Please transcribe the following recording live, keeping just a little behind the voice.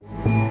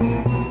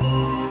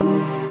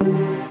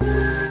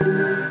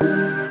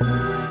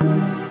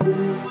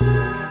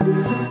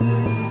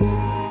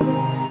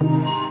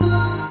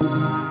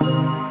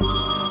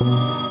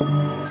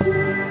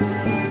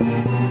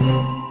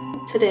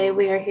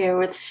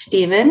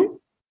Steven.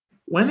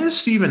 When is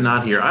Steven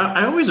not here?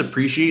 I always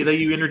appreciate that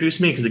you introduce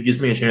me because it gives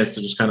me a chance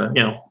to just kind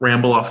of,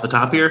 ramble off the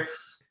top here.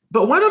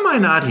 But when am I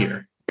not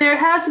here? There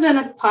has been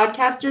a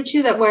podcast or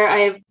two where I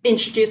have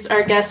introduced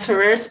our guests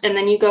first, and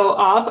then you go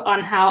off on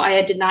how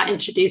I did not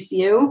introduce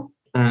you.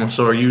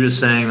 So are you just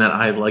saying that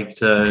I like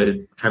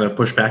to kind of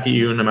push back at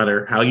you no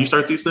matter how you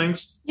start these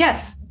things?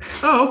 Yes.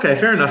 Oh, okay.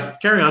 Fair enough.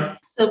 Carry on.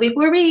 So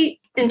before we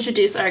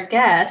introduce our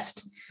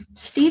guest,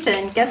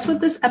 Steven, guess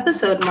what this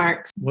episode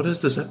marks? What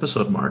does this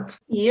episode mark?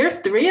 Year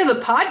 3 of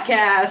the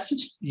podcast.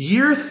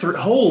 Year 3?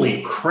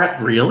 Holy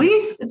crap, really?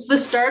 It's the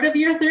start of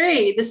year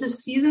 3. This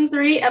is season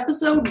 3,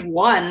 episode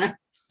 1.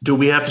 Do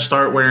we have to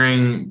start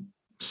wearing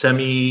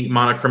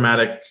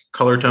semi-monochromatic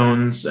color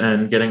tones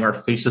and getting our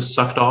faces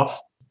sucked off?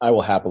 I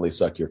will happily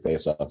suck your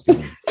face off,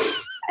 Steven.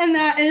 And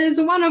that is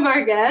one of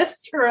our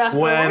guests,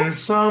 Russell. When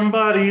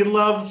somebody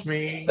loved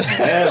me,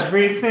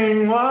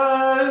 everything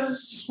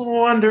was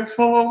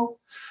wonderful.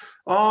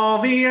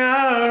 All the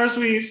hours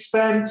we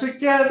spent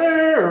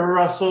together,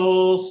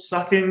 Russell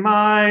sucking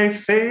my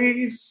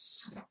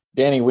face.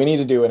 Danny, we need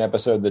to do an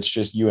episode that's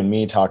just you and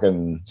me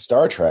talking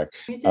Star Trek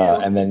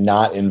and then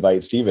not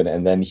invite Steven,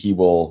 and then he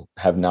will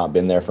have not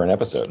been there for an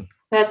episode.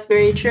 That's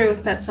very true.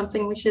 That's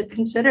something we should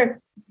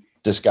consider.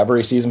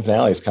 Discovery season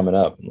finale is coming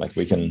up. Like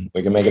we can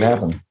make it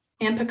happen.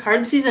 And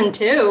Picard season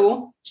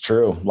 2. It's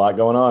true. A lot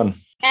going on.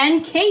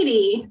 And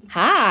Katie.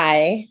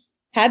 Hi.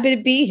 Happy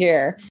to be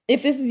here.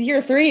 If this is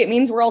year 3, it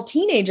means we're all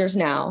teenagers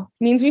now.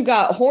 It means we've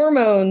got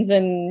hormones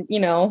and,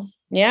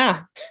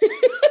 yeah.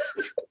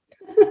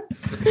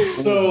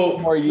 So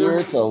more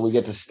year till we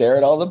get to stare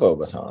at all the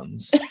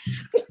Bobatons.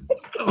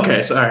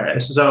 Okay, so all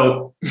right.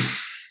 So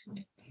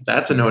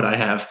that's a note I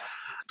have.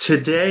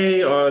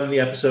 Today on the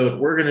episode,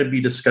 we're going to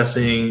be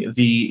discussing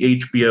the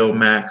HBO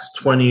Max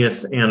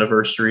 20th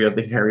anniversary of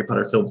the Harry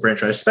Potter film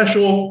franchise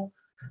special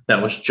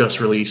that was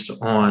just released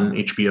on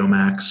HBO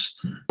Max.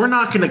 We're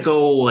not going to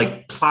go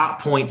like plot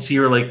points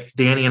here like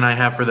Danny and I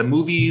have for the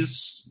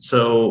movies.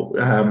 So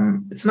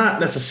it's not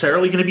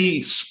necessarily going to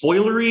be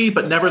spoilery,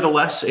 but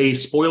nevertheless a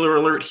spoiler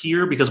alert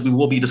here because we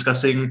will be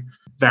discussing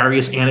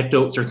various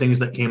anecdotes or things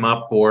that came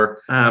up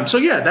that's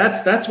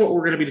what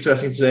we're going to be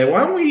discussing today. Why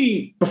don't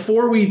we,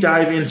 before we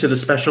dive into the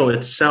special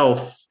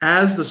itself,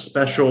 as the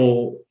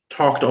special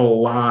talked a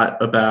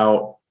lot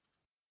about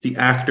the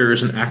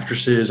actors and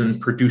actresses and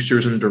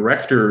producers and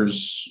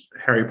directors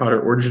Harry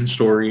Potter origin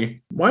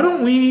story, why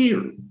don't we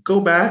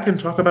go back and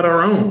talk about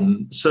our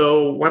own?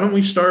 So why don't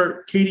we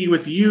start, Katie,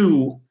 with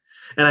you?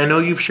 And I know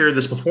you've shared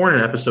this before in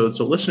an episode,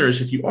 so listeners,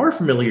 if you are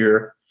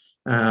familiar,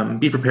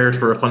 be prepared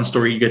for a fun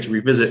story you get to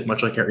revisit,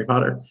 much like Harry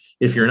Potter.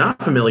 If you're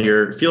not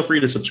familiar, feel free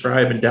to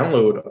subscribe and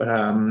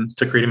download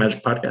to Creative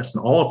Magic Podcast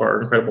and all of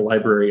our incredible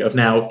library of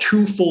now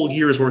 2 full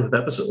years worth of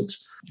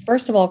episodes.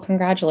 First of all,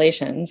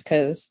 congratulations,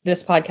 because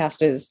this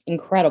podcast is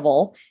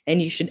incredible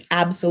and you should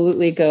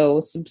absolutely go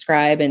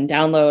subscribe and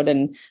download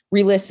and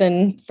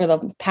re-listen for the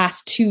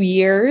past 2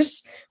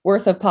 years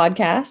worth of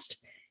podcast.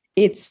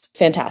 It's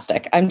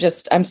fantastic. I'm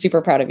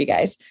super proud of you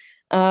guys.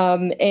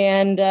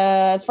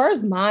 As far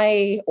as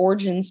my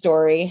origin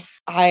story,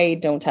 I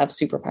don't have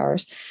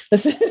superpowers.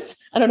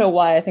 I don't know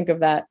why I think of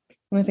that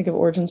when I think of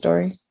origin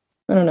story.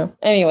 I don't know.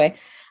 Anyway,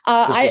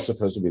 this is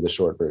supposed to be the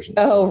short version.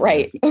 Oh,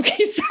 right.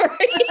 Okay.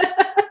 Sorry.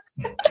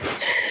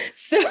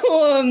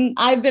 So,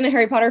 I've been a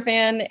Harry Potter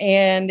fan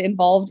and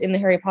involved in the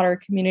Harry Potter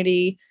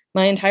community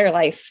my entire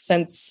life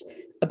since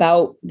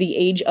about the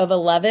age of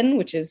 11,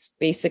 which is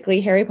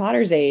basically Harry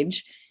Potter's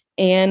age.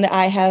 And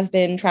I have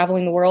been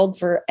traveling the world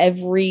for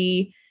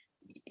every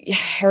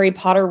Harry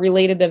Potter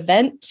related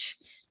event,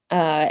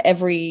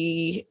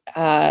 every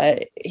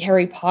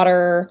Harry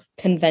Potter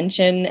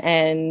convention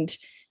and,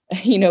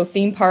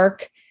 theme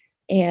park,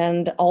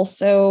 and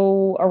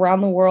also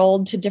around the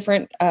world to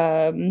different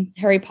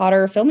Harry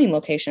Potter filming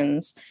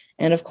locations.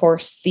 And of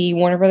course, the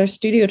Warner Brothers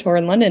studio tour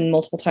in London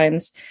multiple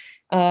times.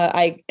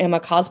 I am a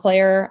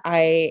cosplayer.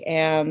 I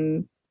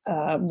am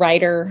a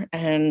writer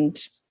and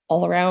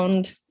all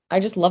around. I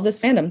just love this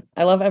fandom.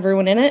 I love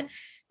everyone in it.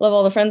 Love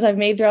all the friends I've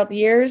made throughout the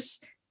years.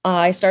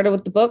 I started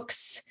with the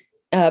books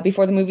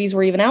before the movies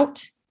were even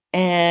out.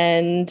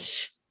 And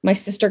my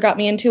sister got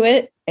me into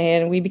it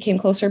and we became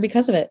closer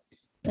because of it.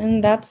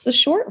 And that's the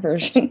short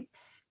version.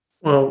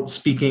 Well,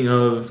 speaking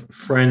of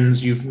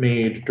friends you've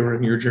made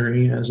during your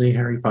journey as a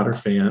Harry Potter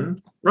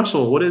fan,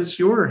 Russell, what is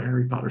your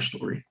Harry Potter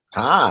story?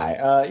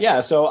 Hi.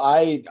 So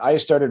I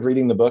started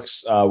reading the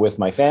books with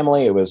my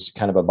family. It was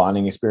kind of a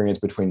bonding experience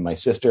between my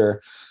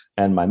sister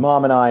and my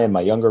mom and I, and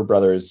my younger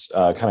brothers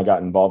kind of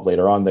got involved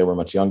later on. They were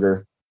much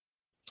younger.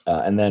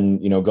 And then,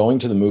 going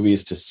to the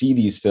movies to see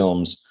these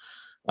films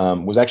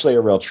was actually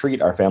a real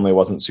treat. Our family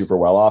wasn't super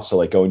well off. So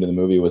like going to the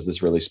movie was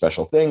this really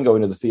special thing,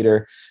 going to the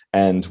theater.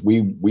 And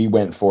we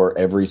went for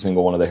every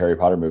single one of the Harry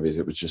Potter movies.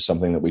 It was just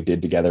something that we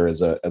did together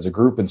as a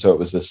group. And so it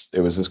was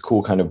this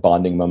cool kind of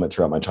bonding moment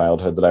throughout my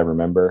childhood that I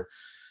remember.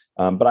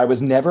 But I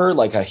was never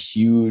like a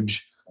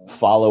huge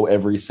follow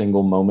every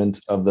single moment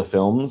of the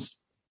films.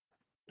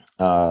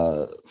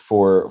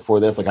 for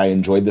this. Like I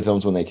enjoyed the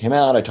films when they came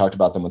out. I talked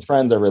about them with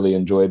friends. I really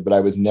enjoyed, but I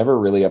was never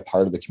really a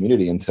part of the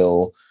community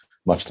until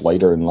much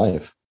later in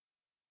life.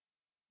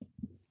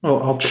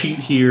 Well, I'll cheat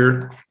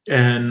here,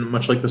 and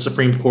much like the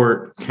Supreme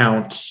Court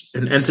counts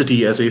an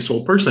entity as a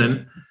sole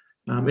person,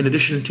 in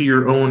addition to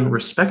your own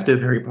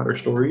respective Harry Potter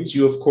stories,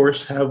 you, of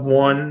course, have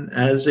one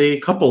as a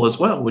couple as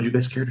well. Would you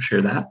guys care to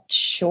share that?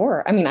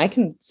 Sure. I mean, I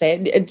can say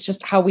it. It's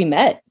just how we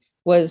met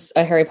was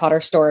a Harry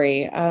Potter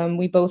story.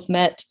 We both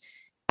met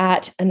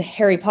at a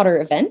Harry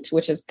Potter event,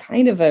 which is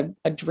kind of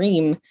a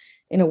dream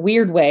in a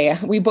weird way.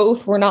 We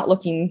both were not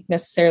looking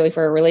necessarily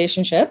for a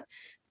relationship,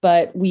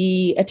 but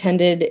we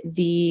attended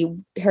the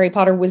Harry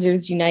Potter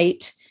Wizards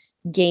Unite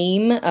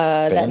game.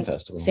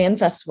 Fan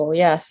festival.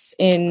 Yes,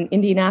 in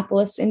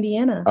Indianapolis,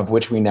 Indiana. Of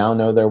which we now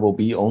know there will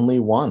be only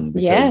one,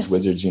 because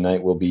Wizards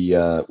Unite will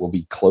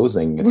be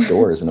closing its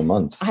doors in a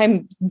month.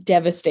 I'm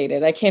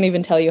devastated. I can't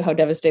even tell you how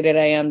devastated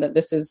I am that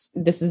this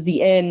is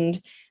the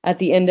end. At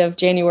the end of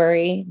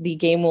January, the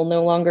game will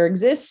no longer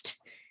exist.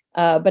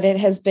 But it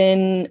has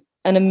been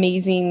an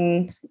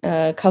amazing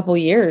couple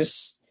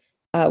years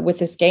with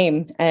this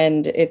game,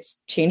 and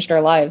it's changed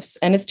our lives,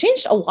 and it's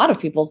changed a lot of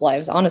people's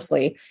lives.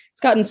 Honestly, it's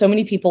gotten so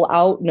many people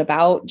out and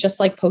about, just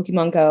like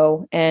Pokemon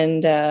Go,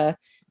 and I'm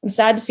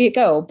sad to see it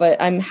go,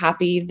 but I'm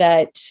happy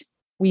that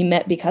we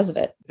met because of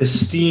it.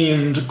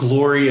 Esteemed,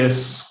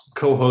 glorious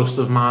co-host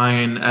of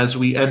mine, as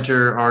we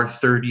enter our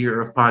third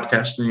year of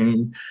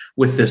podcasting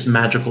with this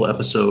magical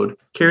episode,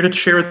 care to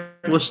share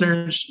with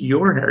listeners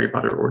your Harry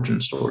Potter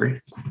origin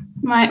story?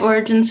 My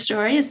origin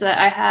story is that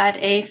I had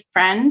a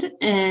friend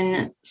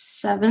in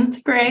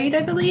 7th grade,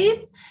 I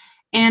believe,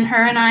 and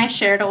her and I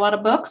shared a lot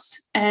of books,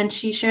 and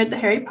she shared the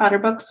Harry Potter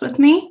books with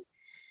me.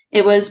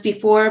 It was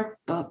before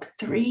book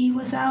 3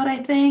 was out, I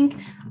think.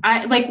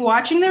 I like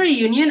watching the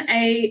reunion.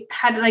 I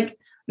had like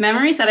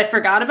memories that I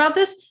forgot about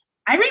this.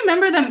 I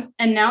remember them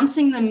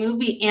announcing the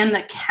movie and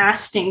the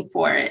casting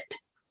for it.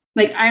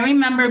 Like I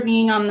remember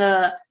being on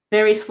the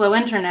very slow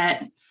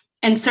internet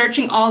and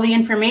searching all the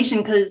information,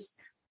 because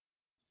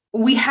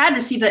we had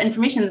received that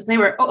information that they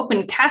were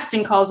open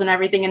casting calls and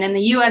everything. And in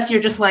the US,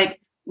 you're just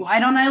like, why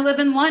don't I live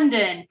in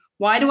London?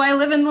 Why do I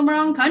live in the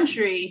wrong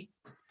country?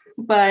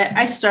 But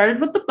I started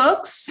with the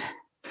books,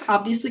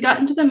 obviously got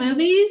into the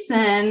movies,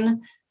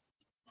 and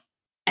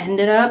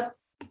ended up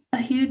a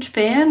huge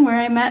fan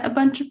where I met a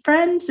bunch of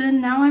friends, and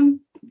now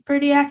I'm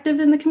pretty active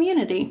in the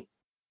community.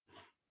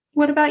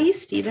 What about you,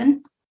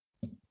 Stephen?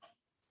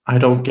 I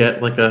don't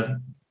get like a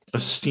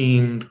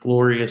esteemed,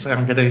 glorious, I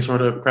don't get any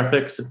sort of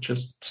prefix. It's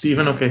just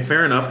Stephen. Okay,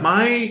 fair enough.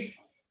 My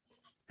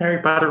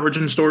Harry Potter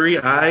origin story,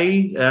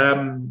 I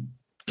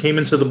came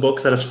into the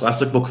books at a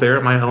Scholastic Book Fair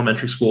at my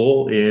elementary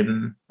school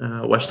in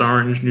West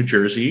Orange, New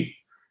Jersey.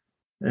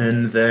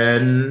 And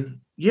then,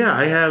 yeah,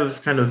 I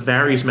have kind of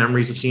various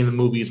memories of seeing the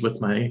movies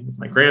with my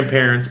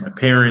grandparents, my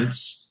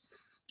parents,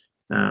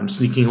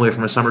 sneaking away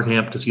from a summer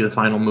camp to see the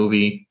final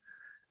movie.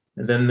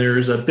 And then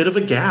there's a bit of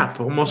a gap,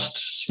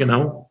 almost,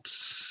 7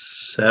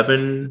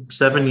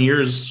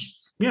 years.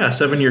 Yeah,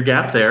 7-year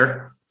gap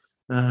there,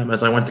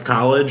 as I went to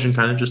college and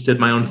kind of just did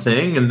my own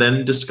thing, and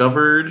then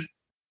discovered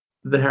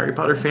the Harry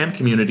Potter fan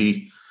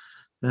community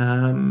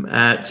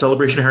at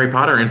Celebration Harry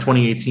Potter in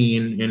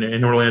 2018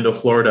 in Orlando,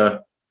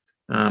 Florida.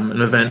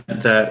 An event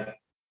that,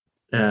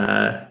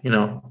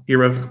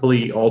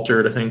 irrevocably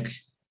altered, I think,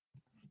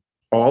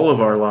 all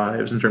of our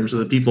lives in terms of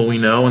the people we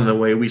know and the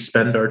way we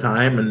spend our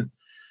time and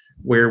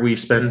where we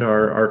spend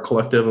our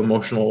collective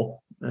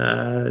emotional,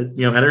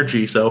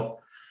 energy. So,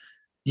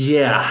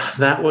 yeah,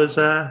 that was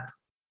it.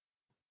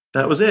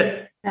 That was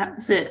it.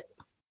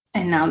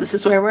 And now this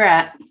is where we're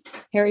at.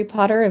 Harry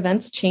Potter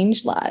events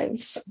change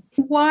lives.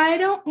 Why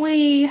don't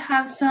we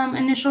have some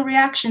initial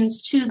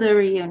reactions to the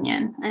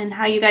reunion and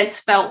how you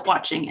guys felt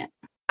watching it?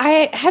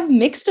 I have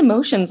mixed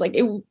emotions. Like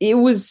it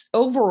was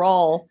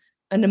overall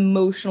an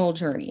emotional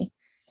journey.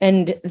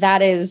 And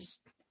that is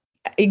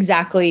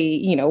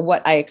exactly,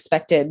 what I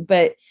expected.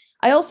 But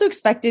I also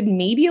expected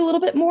maybe a little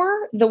bit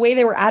more. The way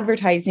they were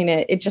advertising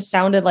it, it just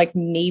sounded like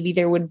maybe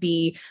there would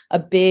be a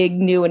big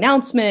new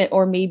announcement,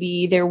 or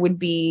maybe there would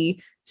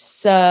be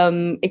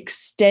some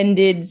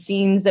extended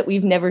scenes that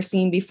we've never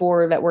seen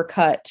before that were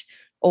cut,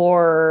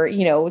 or,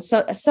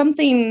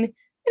 something,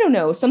 I don't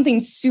know,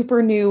 something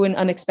super new and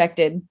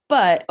unexpected.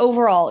 But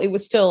overall, it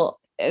was still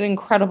an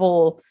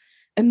incredible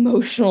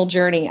emotional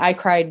journey. I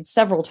cried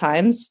several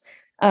times.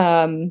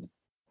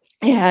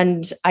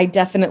 And I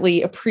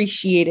definitely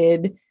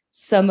appreciated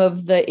some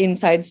of the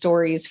inside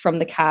stories from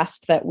the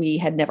cast that we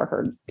had never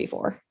heard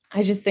before.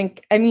 I just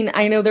think, I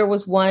know there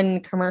was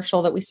one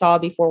commercial that we saw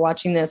before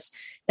watching this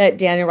that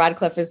Daniel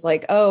Radcliffe is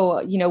like,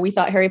 oh, we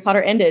thought Harry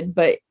Potter ended,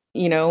 but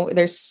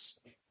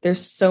there's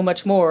so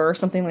much more, or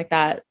something like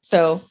that.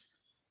 So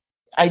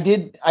I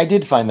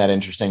did find that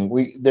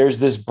interesting. There's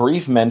this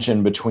brief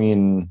mention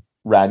between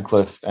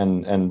Radcliffe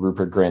and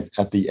Rupert Grint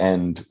at the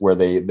end where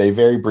they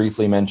very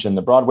briefly mention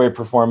the Broadway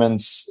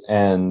performance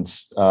and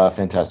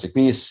Fantastic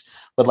Beasts,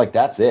 but like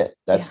that's it.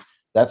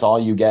 That's all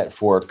you get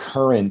for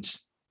current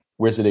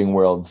Wizarding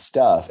World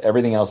stuff.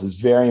 Everything else is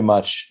very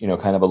much,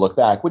 kind of a look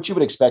back, which you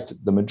would expect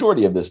the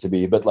majority of this to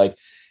be. But like,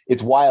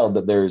 it's wild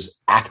that there's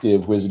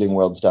active Wizarding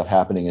World stuff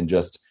happening and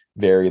just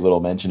very little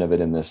mention of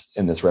it in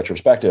this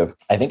retrospective.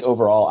 I think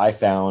overall, I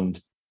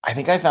found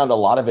a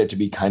lot of it to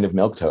be kind of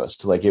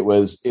milquetoast. Like it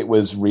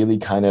was really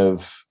kind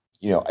of,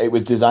 it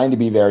was designed to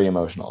be very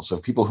emotional. So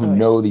people who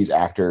know these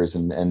actors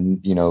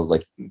and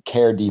like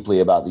care deeply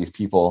about these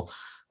people,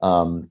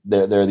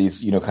 there are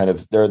these,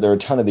 there are a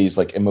ton of these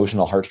like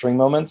emotional heartstring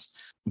moments.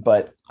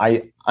 But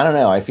I don't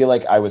know. I feel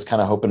like I was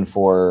kind of hoping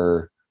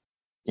for,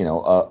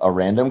 a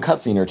random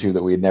cutscene or two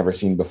that we had never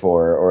seen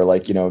before, or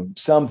like,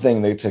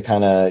 something that to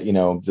kind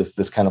of,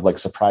 this kind of like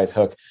surprise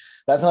hook.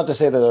 That's not to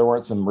say that there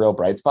weren't some real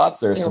bright spots.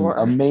 There's some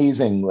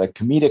amazing like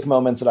comedic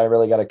moments that I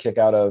really got a kick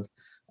out of,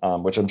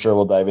 which I'm sure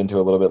we'll dive into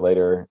a little bit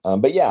later.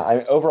 But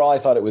yeah, overall, I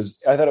thought it was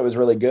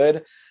really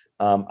good.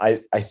 I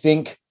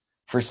think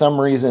for some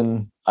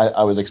reason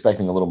I was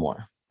expecting a little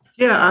more.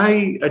 Yeah,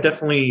 I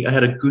definitely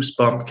had a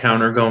goosebump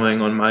counter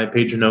going on my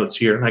page of notes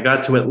here, and I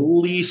got to at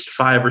least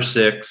 5 or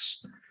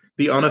 6.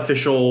 The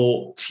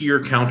unofficial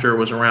tier counter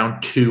was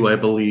around 2, I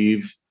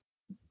believe.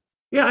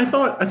 Yeah, I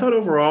thought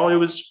overall it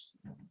was,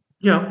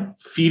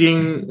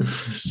 feeding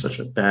such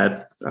a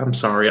bad. I'm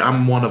sorry,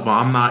 I'm one of them.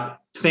 I'm not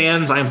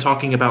fans. I'm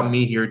talking about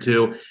me here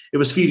too. It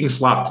was feeding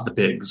slop to the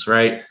pigs,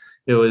 right?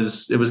 It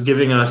was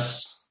giving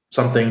us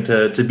something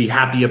to be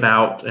happy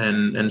about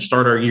and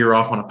start our year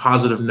off on a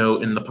positive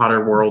note in the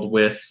Potter world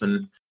with,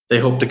 and they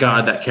hope to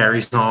God that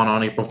carries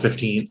on April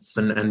 15th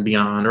and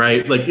beyond,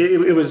 right? Like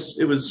it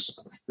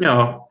was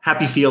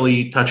happy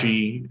feely,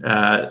 touchy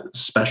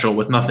special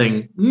with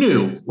nothing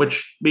new,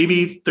 which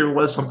maybe there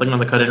was something on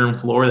the cutting room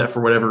floor that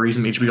for whatever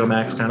reason HBO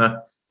Max kind of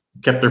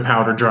kept their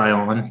powder dry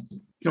on.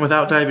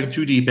 Without diving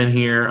too deep in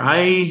here,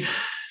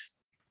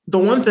 the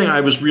one thing I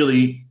was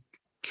really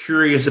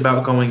curious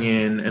about going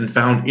in and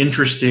found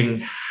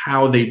interesting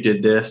how they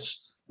did this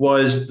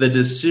was the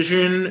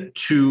decision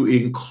to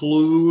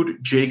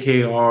include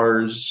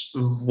JKR's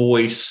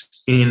voice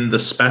in the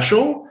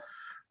special,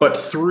 but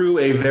through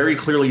a very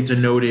clearly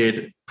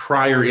denoted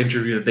prior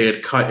interview that they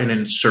had cut and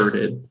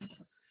inserted.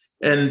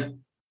 And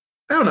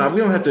I don't know,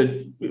 we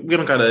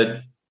don't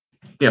gotta,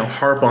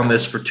 harp on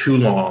this for too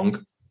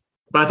long,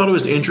 but I thought it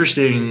was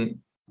interesting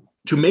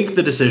to make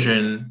the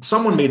decision.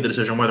 Someone made the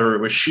decision, whether it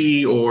was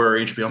she or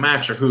HBO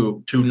Max or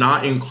who, to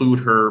not include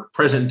her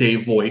present day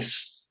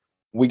voice.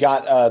 We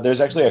got, there's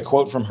actually a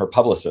quote from her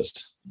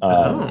publicist,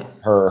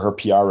 her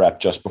PR rep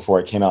just before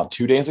it came out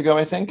 2 days ago,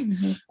 I think,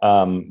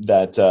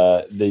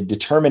 that the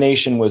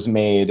determination was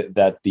made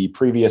that the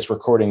previous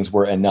recordings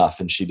were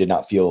enough. And she did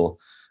not feel,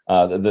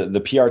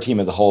 the PR team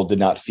as a whole did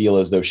not feel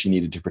as though she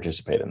needed to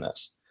participate in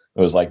this.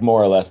 It was like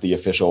more or less the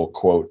official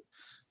quote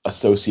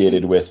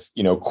associated with,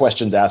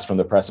 questions asked from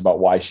the press about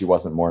why she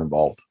wasn't more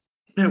involved.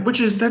 Yeah,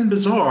 which is then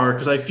bizarre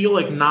because I feel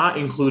like not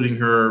including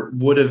her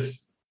would have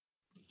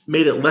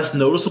made it less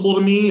noticeable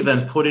to me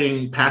than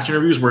putting past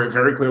interviews where it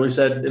very clearly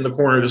said in the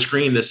corner of the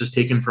screen, this is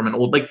taken from an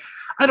old, like,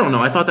 I don't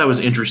know. I thought that was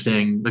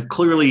interesting, but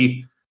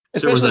clearly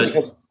especially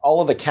because all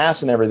of the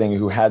cast and everything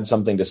who had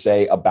something to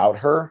say about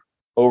her,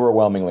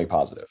 overwhelmingly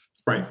positive.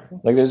 Right.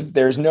 Like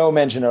there's no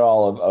mention at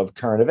all of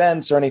current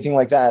events or anything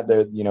like that.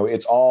 There,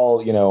 it's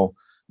all,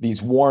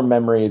 these warm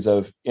memories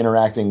of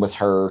interacting with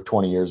her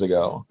 20 years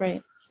ago.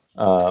 Right.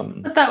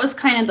 But that was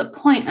kind of the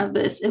point of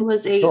this. It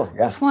was a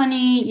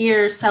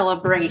 20-year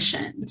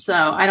celebration. So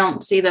I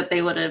don't see that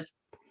they would have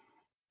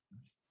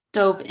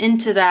dove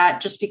into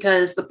that just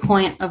because the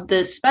point of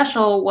this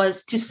special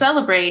was to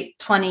celebrate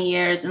 20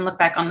 years and look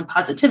back on the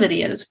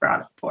positivity it has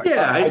brought forth.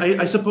 Yeah,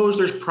 I suppose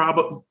there's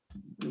probably,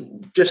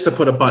 just to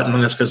put a button on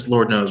this, because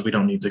Lord knows we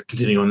don't need to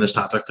continue on this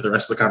topic for the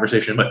rest of the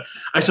conversation, but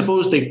I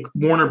suppose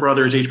Warner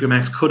Brothers, HBO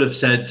Max could have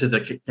said to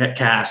the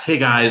cast, hey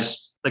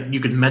guys, like you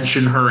could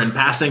mention her in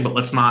passing, but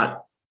let's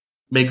not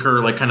make her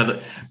like kind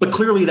of but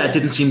clearly that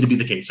didn't seem to be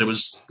the case. It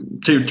was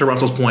to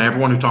Russell's point,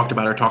 everyone who talked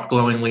about her talked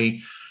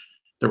glowingly.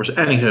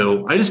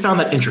 Anywho, I just found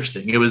that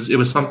interesting. It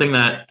was something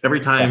that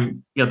every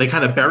time, they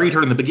kind of buried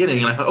her in the beginning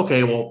and I thought,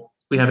 okay, well,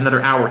 we have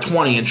another hour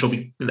 20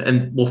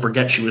 and we'll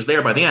forget she was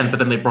there by the end, but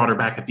then they brought her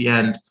back at the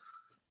end,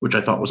 which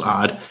I thought was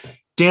odd.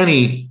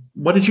 Danny,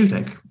 what did you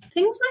think?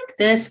 Things like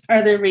this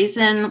are the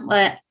reason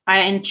that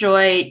I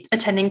enjoy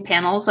attending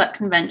panels at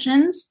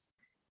conventions.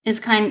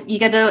 You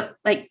get to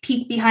like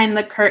peek behind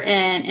the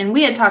curtain, and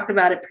we had talked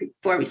about it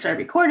before we started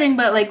recording,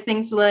 but like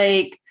things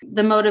like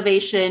the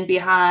motivation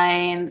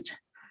behind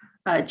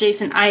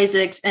Jason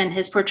Isaacs and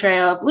his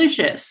portrayal of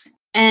Lucius.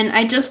 And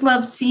I just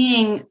love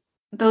seeing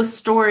those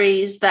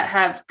stories that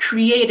have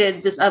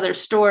created this other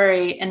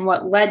story and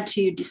what led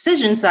to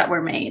decisions that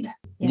were made.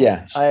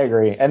 Yeah, I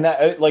agree. And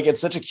that like,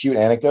 it's such a cute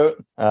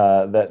anecdote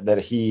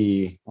that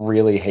he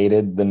really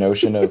hated the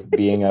notion of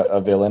being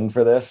a villain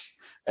for this,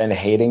 and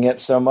hating it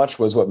so much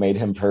was what made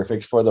him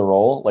perfect for the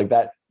role. Like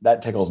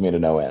that tickles me to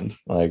no end.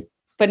 Like,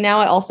 but now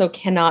I also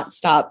cannot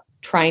stop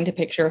trying to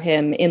picture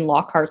him in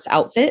Lockhart's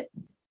outfit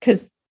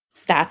because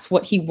that's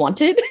what he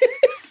wanted.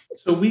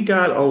 So we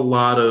got a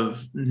lot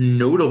of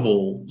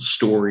notable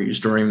stories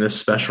during this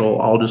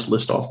special. I'll just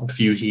list off a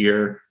few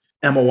here.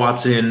 Emma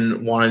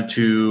Watson wanted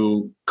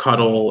to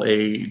cuddle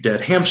a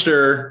dead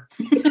hamster.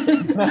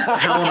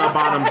 Helena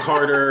Bonham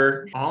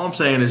Carter. All I'm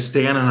saying is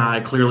Dan and I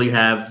clearly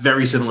have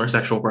very similar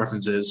sexual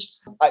preferences.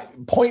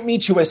 Point me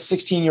to a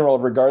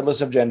 16-year-old,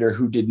 regardless of gender,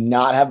 who did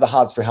not have the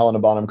hots for Helena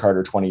Bonham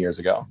Carter 20 years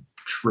ago.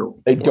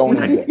 True. They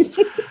don't exist.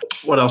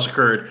 What else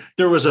occurred?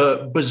 There was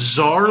a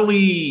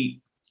bizarrely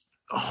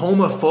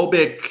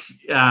homophobic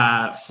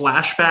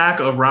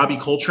flashback of Robbie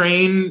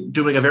Coltrane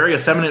doing a very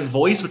effeminate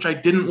voice, which I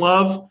didn't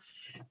love.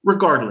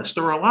 Regardless,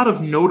 there were a lot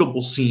of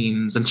notable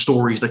scenes and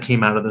stories that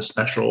came out of this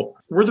special.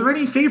 Were there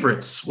any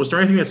favorites? Was there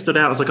anything that stood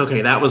out? I was like,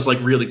 okay, that was like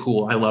really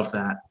cool. I love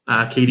that.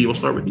 Katie, we'll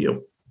start with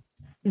you.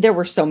 There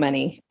were so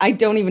many. I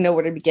don't even know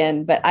where to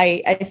begin, but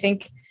I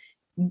think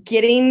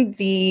getting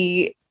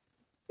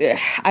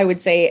I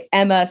would say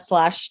Emma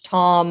 /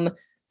 Tom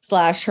 /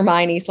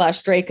 Hermione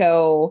 /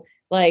 Draco,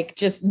 like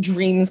just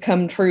dreams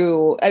come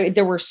true. I mean,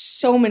 there were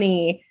so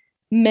many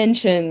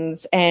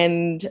mentions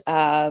and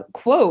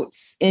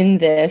quotes in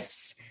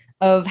this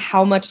of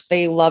how much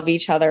they love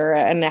each other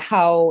and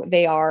how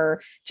they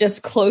are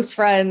just close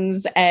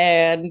friends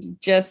and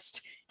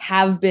just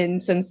have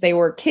been since they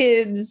were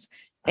kids.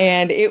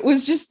 And it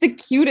was just the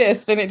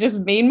cutest, and it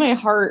just made my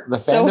heart the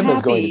so fandom happy.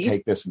 is going to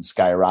take this and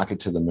skyrocket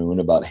to the moon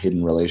about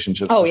hidden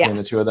relationships between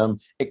the two of them.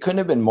 It couldn't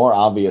have been more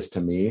obvious to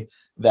me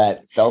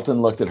that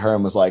Felton looked at her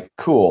and was like,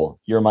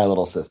 cool, you're my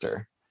little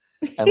sister.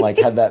 And like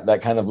had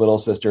that kind of little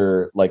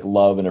sister like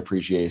love and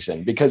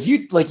appreciation, because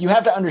you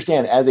have to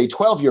understand, as a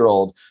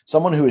 12-year-old,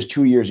 someone who is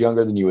 2 years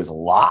younger than you is a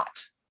lot.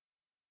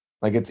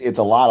 Like it's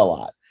a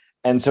lot.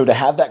 And so to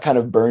have that kind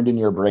of burned in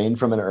your brain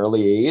from an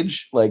early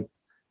age, like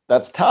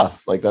that's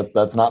tough. Like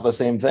that's not the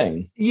same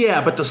thing.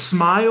 Yeah, but the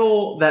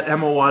smile that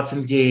Emma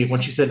Watson gave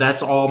when she said,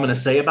 that's all I'm going to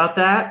say about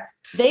that.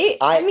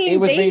 It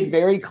was made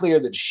very clear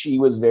that she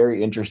was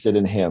very interested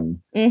in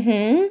him.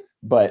 Mm-hmm.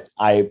 But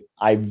I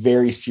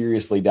very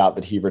seriously doubt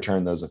that he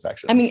returned those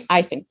affections. I mean,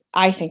 I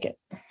think it.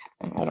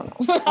 I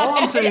don't know. All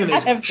I'm saying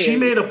is she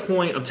made a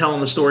point of telling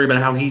the story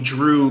about how he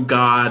drew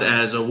God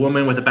as a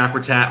woman with a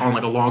backwards hat on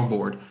like a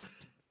longboard.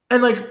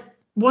 And like,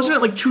 wasn't it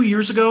like 2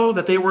 years ago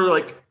that they were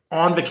like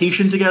on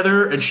vacation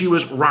together and she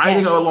was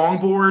riding a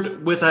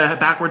longboard with a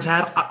backwards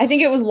hat? I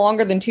think it was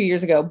longer than 2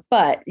 years ago,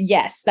 but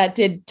yes, that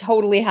did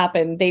totally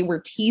happen. They were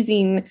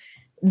teasing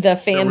the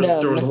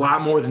fandom. There was a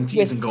lot more than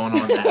teasing going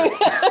on there.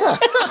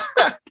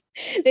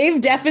 They've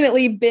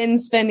definitely been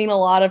spending a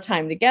lot of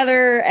time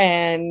together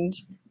and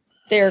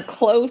they're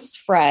close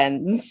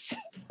friends.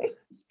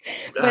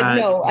 But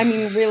no, I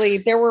mean, really,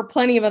 there were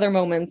plenty of other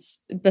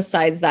moments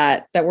besides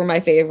that were my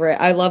favorite.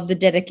 I love the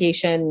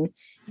dedication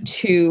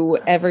to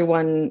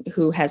everyone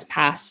who has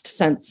passed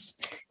since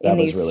in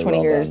these really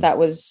 20 years. That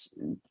was,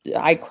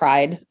 I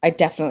cried. I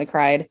definitely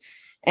cried.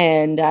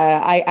 And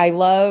I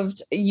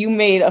loved, you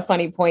made a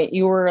funny point.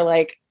 You were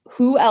like,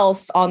 who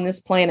else on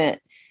this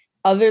planet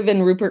other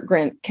than Rupert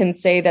Grint can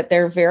say that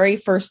their very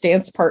first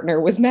dance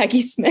partner was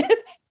Maggie Smith?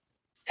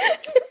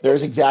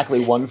 There's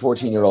exactly one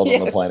 14-year-old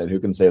on the planet who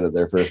can say that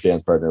their first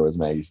dance partner was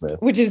Maggie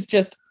Smith. Which is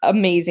just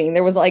amazing.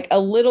 There was like a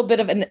little bit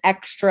of an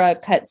extra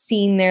cut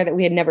scene there that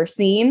we had never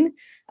seen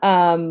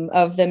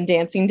of them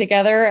dancing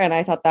together. And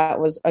I thought that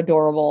was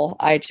adorable.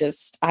 I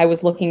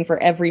was looking for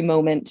every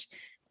moment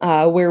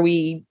where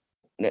we,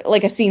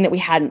 like a scene that we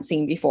hadn't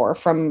seen before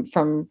from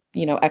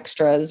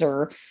extras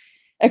or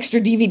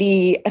extra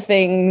DVD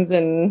things.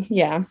 And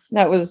yeah,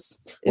 that was,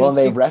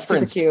 they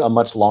referenced a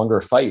much longer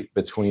fight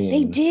between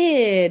they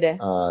did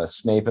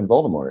Snape and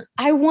Voldemort.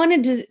 I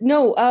wanted to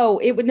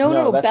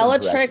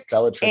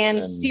Bellatrix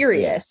and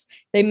Sirius. Yeah.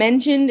 They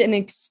mentioned an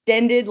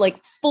extended,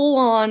 like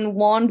full-on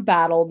wand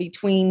battle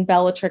between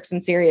Bellatrix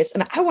and Sirius,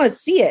 and I want to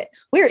see it.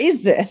 Where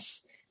is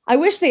this? I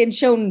wish they had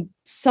shown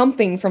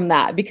something from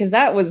that, because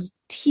that was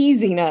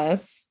teasing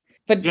us,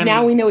 but Danny,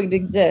 now we know it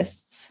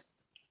exists.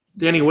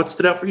 Danny, what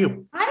stood out for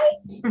you? I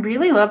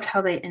really loved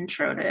how they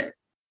introed it.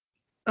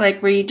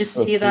 Like where you just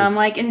see them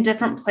like in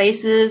different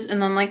places,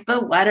 and then like the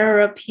letter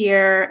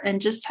appear,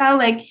 and just how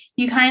like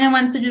you kind of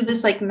went through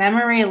this like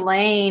memory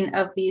lane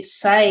of these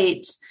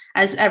sites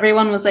as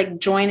everyone was like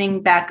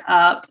joining back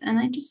up. And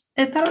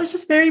I thought it was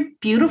just very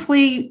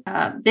beautifully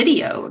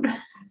videoed.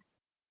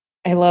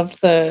 I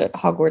loved the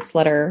Hogwarts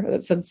letter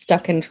that said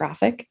 "stuck in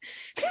traffic."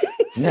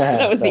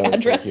 That was the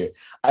address.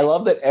 I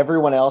love that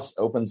everyone else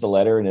opens the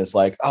letter and is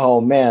like, "Oh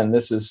man,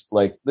 this is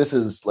like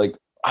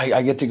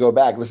I get to go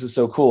back. This is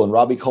so cool." And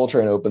Robbie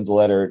Coltrane opens the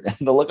letter, and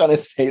the look on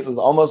his face is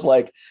almost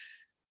like,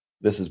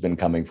 "This has been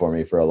coming for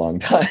me for a long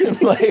time."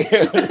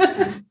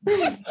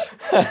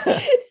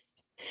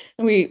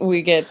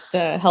 We get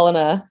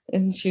Helena,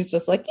 and she's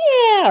just like,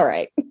 "Yeah, all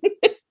right."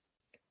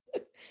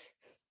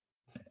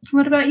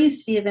 What about you,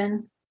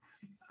 Stephen?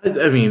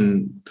 I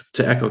mean,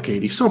 to echo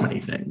Katie, so many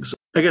things.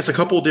 I guess a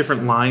couple of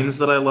different lines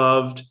that I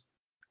loved.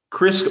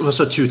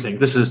 So two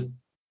things. This is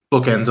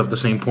bookends of the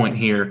same point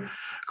here.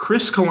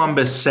 Chris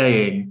Columbus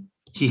saying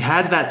he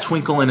had that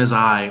twinkle in his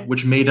eye,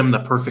 which made him the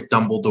perfect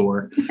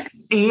Dumbledore.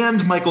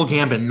 and Michael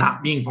Gambon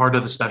not being part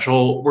of the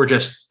special were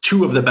just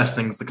two of the best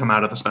things to come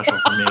out of the special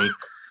for me.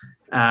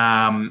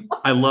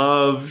 I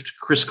loved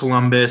Chris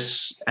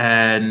Columbus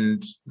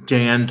and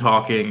Dan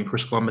talking.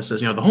 Chris Columbus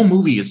says, the whole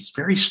movie is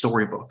very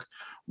storybook.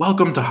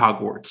 Welcome to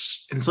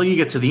Hogwarts. Until you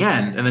get to the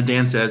end. And then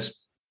Dan says,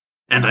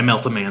 and I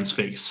melt a man's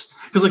face.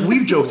 Because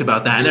we've joked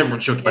about that and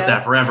everyone's joked about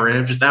that forever.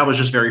 And that was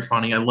just very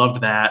funny. I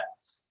loved that.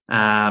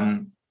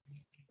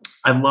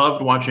 I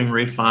loved watching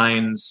Ralph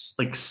Fiennes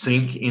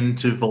sink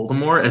into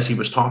Voldemort as he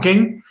was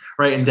talking,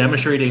 right? And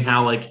demonstrating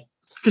how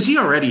because he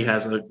already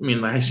has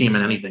I see him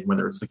in anything,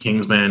 whether it's The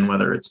Kingsman,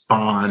 whether it's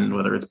Bond,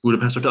 whether it's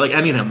Budapest Hotel,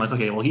 anything. I'm like,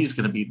 okay, well, he's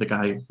going to be the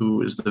guy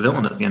who is the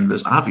villain at the end of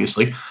this,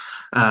 obviously.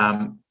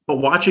 But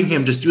watching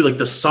him just do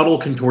the subtle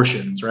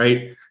contortions,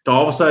 right?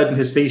 All of a sudden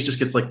his face just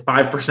gets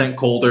 5%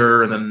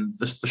 colder, and then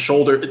the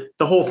shoulder,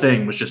 the whole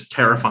thing was just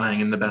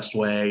terrifying in the best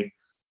way.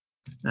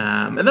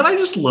 And then I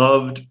just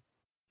loved,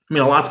 a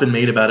lot's been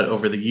made about it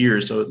over the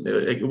years, so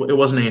it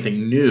wasn't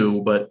anything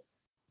new, but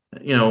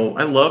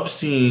I love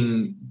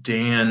seeing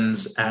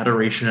Dan's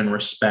adoration and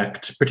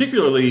respect,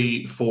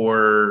 particularly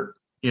for,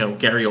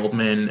 Gary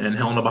Oldman and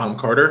Helena Bonham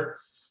Carter.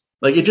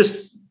 It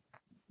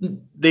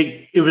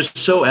was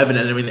so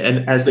evident.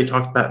 And as they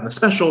talked about in the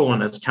special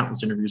and as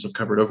countless interviews have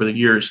covered over the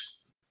years,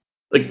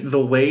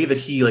 the way that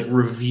he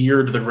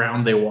revered the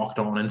ground they walked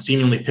on and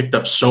seemingly picked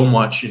up so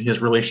much in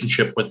his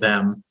relationship with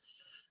them.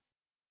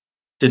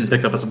 Didn't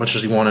pick up as much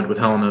as he wanted with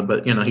Helena,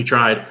 but he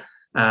tried.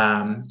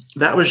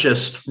 That was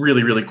just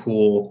really, really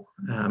cool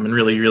and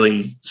really,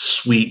 really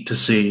sweet to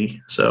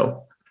see.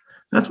 So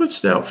that's what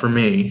stood out for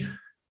me.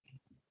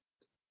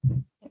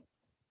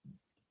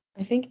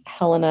 I think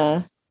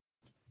Helena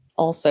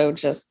also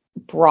just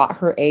brought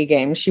her A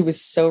game. She was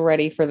so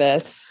ready for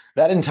this.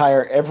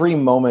 Every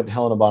moment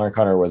Helena Bonham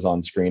Carter was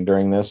on screen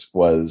during this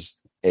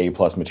was A+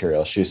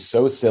 material. She's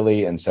so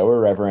silly and so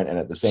irreverent, and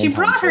at the same time, she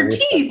brought her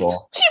teeth.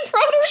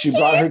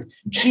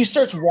 She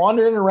starts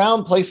wandering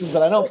around places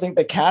that I don't think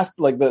the cast,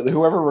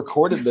 whoever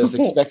recorded this,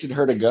 expected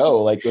her to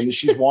go. When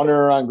she's wandering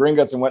around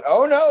Gringotts and went,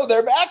 "Oh no,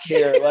 they're back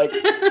here!"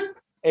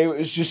 It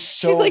was just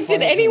so. She's like,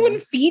 "Did anyone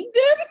feed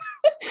them?"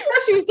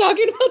 She was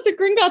talking about the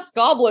Gringotts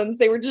goblins.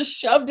 They were just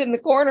shoved in the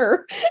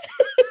corner.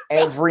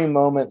 Every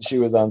moment she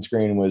was on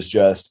screen was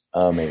just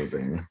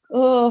amazing.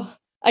 Oh.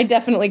 I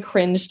definitely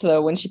cringed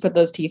though when she put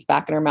those teeth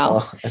back in her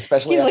mouth.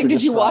 Especially he's like,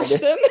 "Did you wash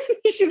them?"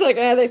 She's like,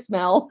 "They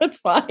smell. It's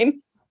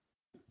fine."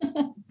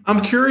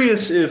 I'm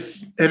curious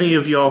if any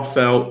of y'all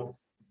felt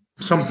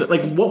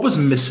something what was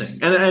missing,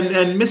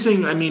 and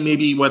missing.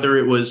 Maybe whether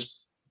it was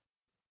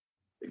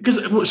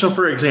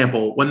for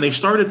example, when they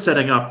started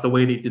setting up the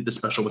way they did the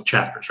special with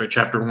chapters, right?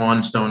 Chapter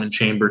 1, Stone and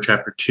Chamber.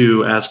 Chapter 2,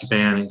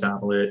 Azkaban and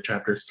Goblet.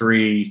 Chapter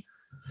 3,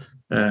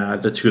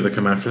 the two that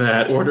come after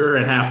that, Order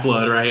and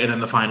Half-Blood, right? And then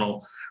the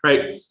final.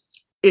 Right.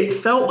 It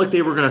felt like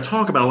they were going to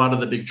talk about a lot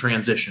of the big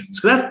transitions.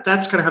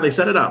 That's kind of how they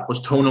set it up,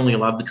 was tonally a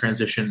lot of the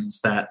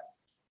transitions that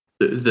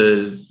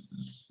the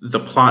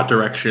plot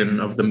direction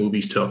of the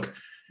movies took.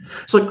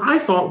 So I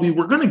thought we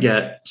were going to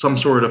get some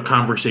sort of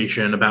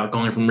conversation about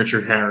going from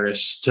Richard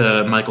Harris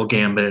to Michael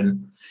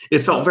Gambon. It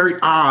felt very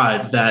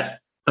odd that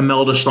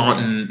Imelda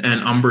Staunton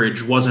and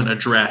Umbridge wasn't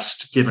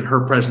addressed given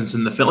her presence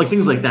in the film,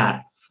 things like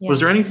that. Yeah. Was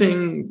there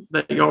anything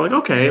that you're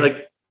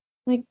okay,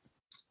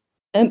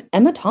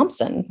 Emma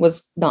Thompson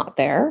was not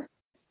there.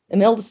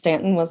 Imelda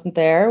Staunton wasn't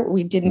there.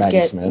 We didn't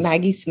get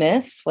Maggie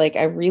Smith.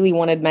 I really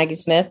wanted Maggie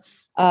Smith.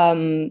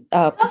 I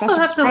also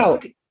have to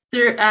look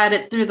at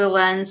it through the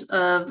lens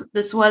of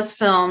this was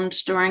filmed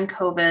during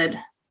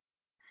COVID,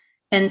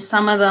 and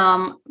some of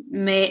them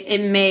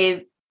may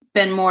have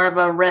been more of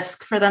a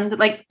risk for them.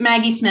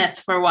 Maggie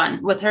Smith, for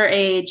one, with her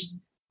age,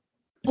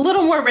 a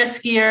little more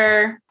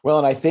riskier. Well,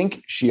 and I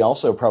think she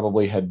also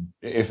probably had,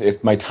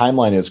 if my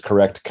timeline is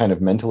correct, kind of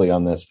mentally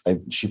on this,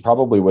 she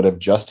probably would have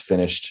just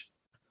finished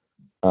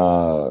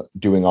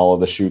doing all of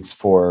the shoots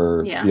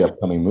for the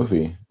upcoming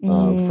movie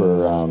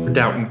for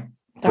Downton.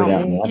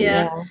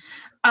 Yeah.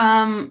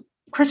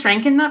 Chris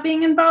Rankin not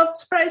being involved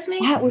surprised me.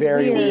 That was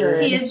very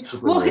weird. He is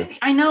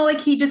I know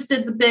he just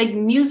did the big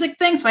music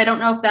thing, so I don't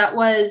know if that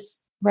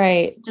was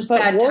right. Just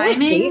bad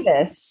timing.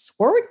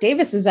 Warwick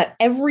Davis is at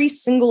every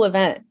single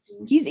event.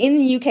 He's in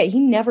the UK. He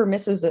never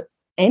misses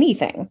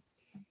anything.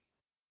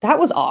 That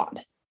was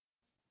odd.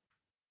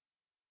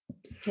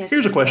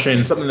 Here's a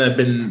question, something that had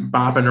been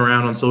bopping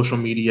around on social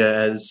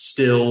media as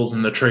stills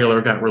and the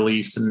trailer got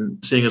released, and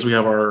seeing as we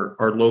have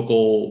our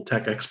local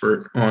tech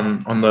expert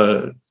on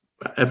the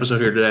episode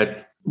here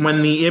today.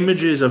 When the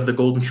images of the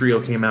Golden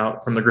Trio came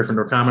out from the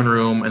Gryffindor Common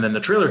Room and then the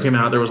trailer came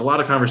out, there was a lot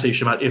of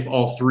conversation about if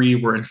all three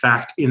were in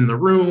fact in the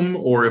room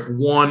or if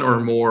one or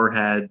more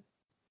had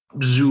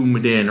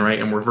zoomed in, right,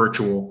 and were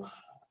virtual.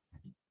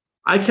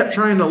 I kept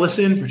trying to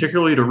listen,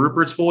 particularly to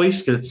Rupert's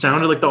voice, because it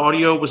sounded like the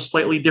audio was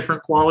slightly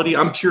different quality.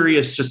 I'm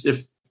curious just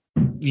if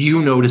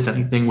you noticed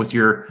anything with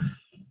your,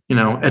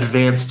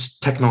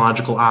 advanced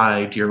technological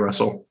eye, dear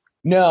Russell.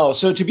 No.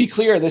 So to be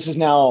clear, this is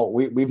now,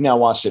 we've now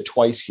watched it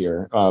twice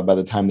here by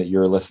the time that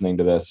you're listening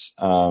to this.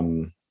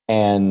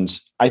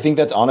 And I think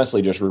that's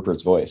honestly just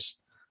Rupert's voice.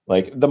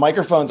 Like the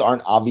microphones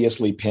aren't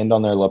obviously pinned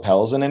on their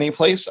lapels in any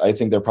place. I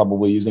think they're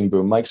probably using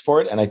boom mics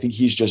for it. And I think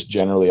he's just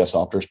generally a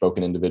softer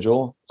spoken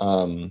individual.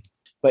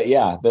 But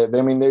yeah, they,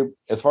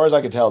 as far as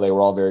I could tell, they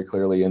were all very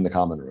clearly in the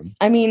common room.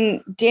 I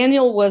mean,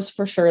 Daniel was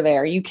for sure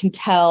there. You can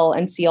tell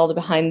and see all the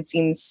behind the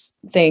scenes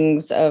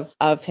things of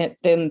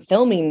them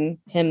filming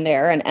him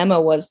there. And Emma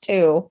was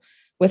too,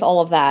 with all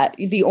of that.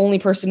 The only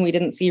person we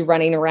didn't see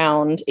running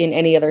around in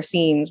any other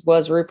scenes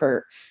was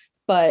Rupert.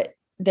 But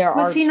there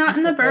was he not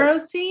in the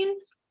Burrows scene?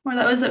 Or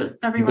that was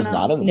everyone else?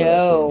 Not in the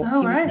no,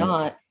 oh, he right. was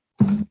not.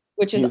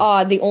 Which is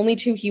odd. The only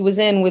two he was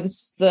in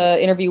was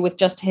the interview with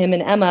just him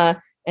and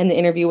Emma, and the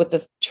interview with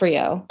the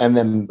trio. And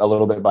then a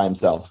little bit by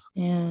himself.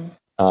 Yeah.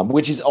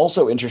 Which is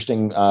also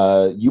interesting.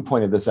 You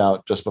pointed this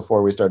out just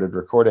before we started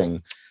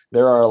recording.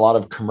 There are a lot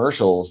of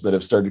commercials that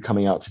have started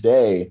coming out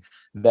today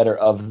that are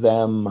of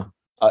them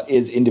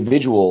as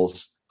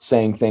individuals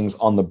saying things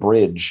on the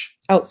bridge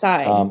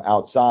outside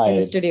in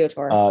the studio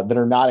tour that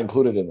are not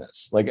included in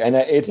this. Like, and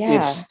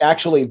it's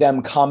actually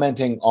them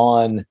commenting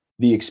on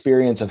the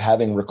experience of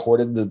having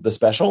recorded the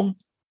special.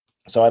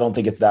 So I don't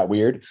think it's that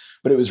weird,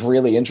 but it was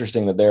really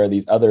interesting that there are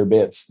these other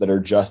bits that are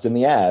just in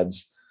the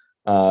ads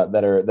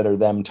that are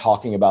them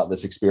talking about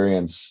this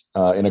experience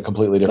in a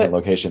completely different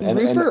location, and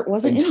Rupert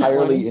wasn't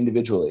entirely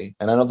individually.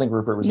 And I don't think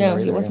Rupert was. No, in there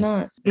either. He was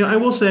not. I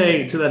will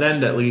say to that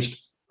end, at least,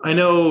 I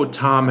know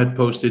Tom had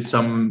posted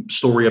some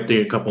story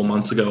update a couple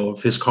months ago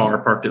of his car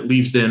parked at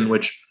Leavesden,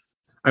 which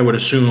I would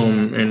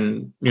assume,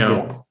 and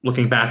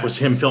looking back, was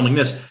him filming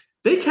this.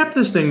 They kept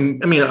this thing.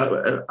 I mean,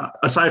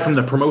 aside from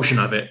the promotion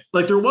of it,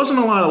 like there wasn't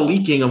a lot of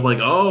leaking of like,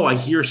 oh, I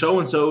hear so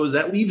and so is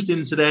at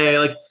Leavesden today.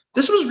 Like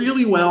this was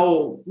really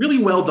well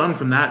done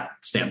from that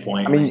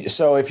standpoint. I mean,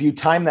 so if you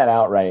time that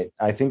out right,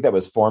 I think that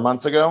was 4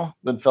 months ago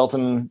that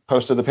Felton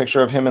posted the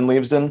picture of him in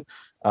Leavesden.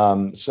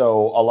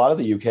 So a lot of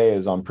the UK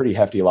is on pretty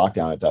hefty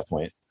lockdown at that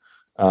point.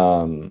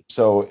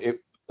 So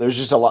there's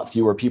just a lot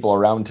fewer people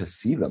around to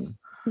see them.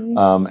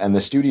 And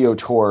the studio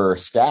tour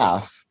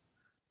staff,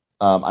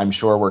 I'm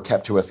sure we're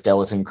kept to a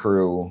skeleton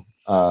crew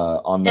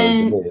on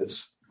those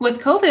days. With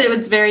COVID,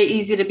 it's very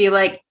easy to be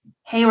like,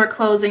 hey, we're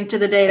closing to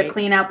the day to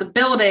clean out the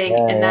building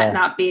and that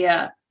not be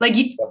and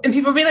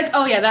people will be like,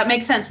 oh yeah, that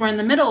makes sense. We're in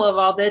the middle of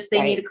all this.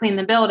 They need to clean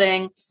the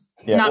building.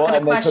 Yeah. Not going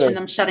to question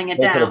them shutting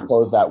it down. They could have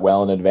closed that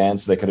well in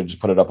advance. They could have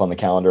just put it up on the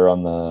calendar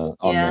on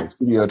the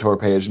studio tour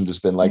page and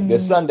just been like,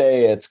 this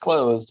Sunday it's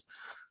closed.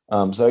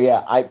 So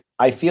yeah,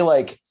 I feel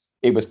like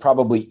it was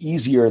probably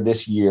easier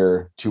this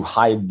year to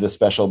hide the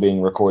special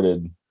being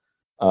recorded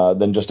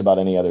than just about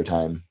any other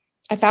time.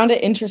 I found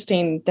it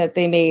interesting that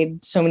they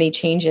made so many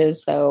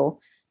changes, though.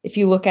 If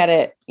you look at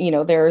it,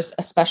 there's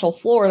a special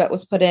floor that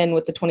was put in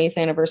with the 20th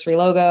anniversary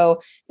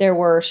logo. There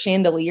were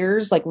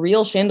chandeliers, like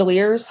real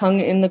chandeliers hung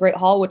in the Great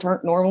Hall, which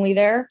aren't normally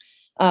there.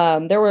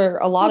 There were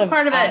a lot of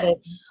part of it.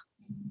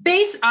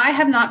 I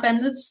have not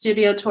been to the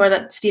studio tour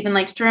that Stephen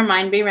likes to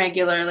remind me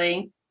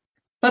regularly.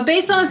 But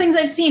based on the things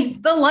I've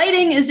seen, the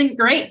lighting isn't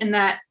great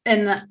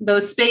in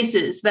those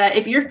spaces. That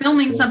if you're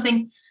filming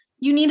something,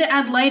 you need to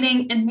add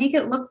lighting and make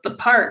it look the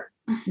part.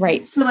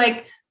 Right. So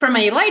like from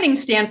a lighting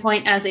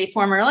standpoint, as a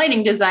former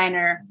lighting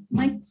designer,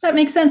 like that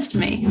makes sense to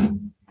me.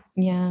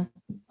 Yeah.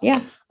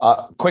 Yeah.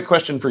 Quick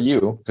question for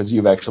you, because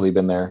you've actually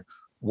been there.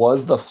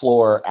 Was the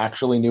floor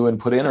actually new and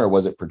put in, or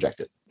was it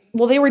projected?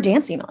 Well, they were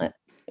dancing on it.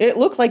 It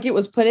looked like it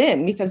was put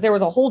in because there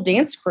was a whole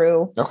dance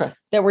crew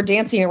that were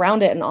dancing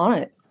around it and on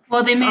it.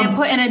 Well, they may have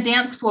put in a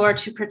dance floor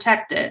to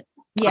protect it.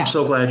 Yeah. I'm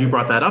so glad you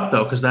brought that up,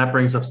 though, because that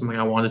brings up something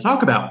I wanted to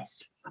talk about.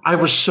 I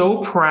was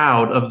so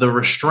proud of the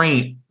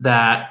restraint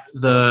that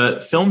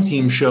the film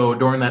team showed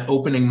during that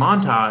opening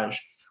montage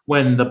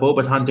when the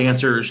Beauxbatons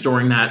dancers,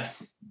 during that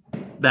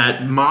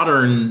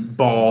modern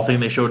ball thing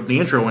they showed in the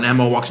intro when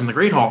Emma walks in the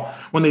Great Hall,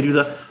 when they do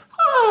the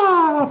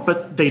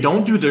but they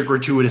don't do the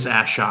gratuitous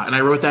ass shot. And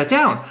I wrote that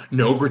down.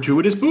 No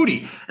gratuitous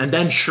booty. And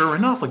then sure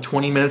enough, like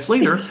 20 minutes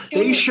later,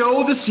 they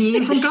show the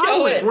scene from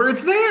Goblet where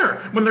it's there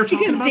when they're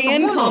talking about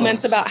Dan the hormones.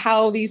 comments about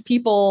how these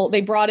people,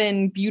 they brought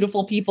in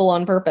beautiful people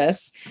on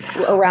purpose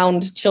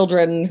around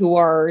children who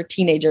are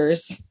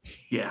teenagers.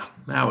 Yeah,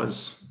 that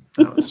was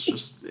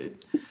just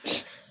it.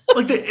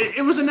 Like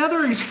it was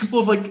another example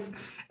of like,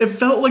 it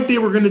felt like they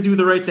were going to do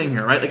the right thing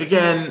here, right? Like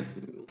again,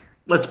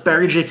 let's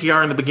bury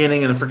JKR in the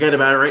beginning and then forget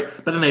about it,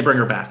 right? But then they bring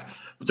her back.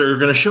 They're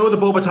going to show the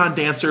Beauxbatons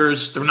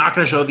dancers. They're not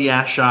going to show the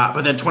ass shot.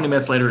 But then 20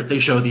 minutes later, they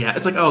show the ass.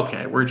 It's like,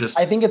 okay, we're just...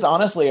 I think it's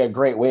honestly a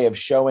great way of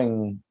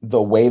showing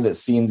the way that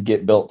scenes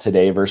get built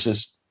today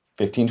versus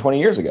 15, 20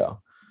 years ago.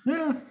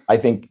 Yeah. I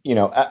think,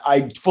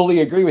 I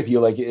fully agree with you.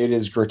 Like it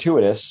is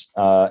gratuitous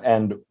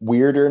and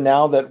weirder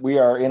now that we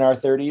are in our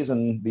 30s.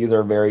 And these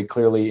are very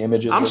clearly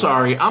images. I'm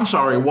sorry.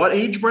 What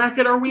age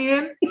bracket are we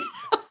in?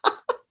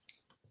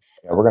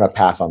 Yeah, we're going to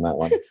pass on that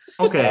one.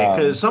 Okay,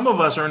 because some of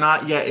us are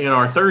not yet in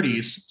our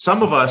 30s.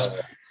 Some of us,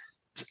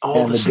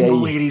 all the single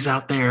ladies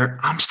out there,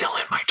 I'm still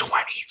in my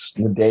 20s.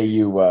 The day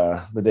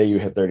you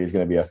hit 30 is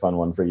going to be a fun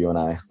one for you and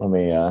I. Let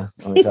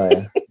me tell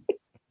you.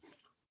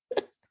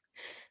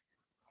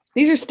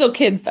 These are still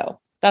kids,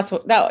 though. That's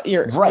what that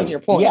your right. was your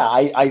point. Yeah,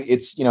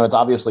 it's it's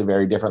obviously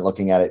very different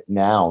looking at it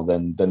now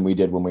than we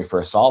did when we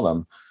first saw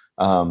them.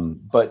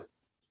 But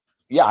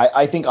yeah,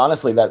 I think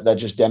honestly that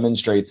just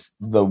demonstrates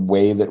the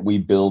way that we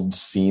build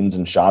scenes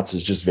and shots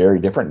is just very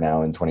different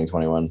now in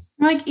 2021.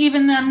 Like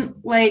even them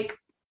like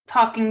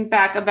talking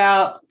back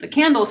about the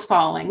candles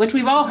falling, which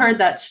we've all heard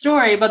that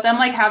story, but then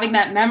like having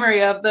that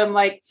memory of them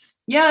like,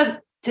 yeah,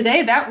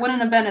 today that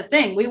wouldn't have been a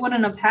thing. We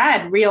wouldn't have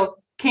had real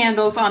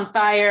candles on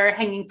fire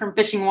hanging from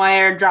fishing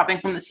wire dropping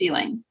from the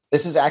ceiling.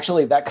 This is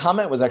actually, that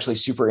comment was actually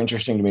super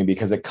interesting to me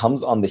because it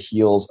comes on the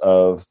heels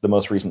of the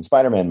most recent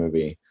Spider-Man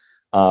movie,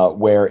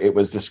 where it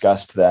was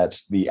discussed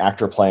that the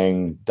actor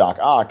playing Doc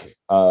Ock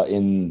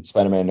in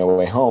Spider-Man No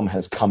Way Home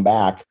has come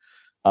back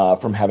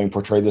from having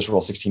portrayed this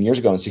role 16 years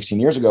ago. And 16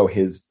 years ago,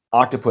 his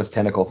octopus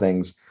tentacle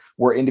things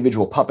were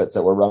individual puppets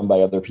that were run by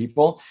other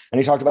people. And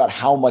he talked about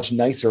how much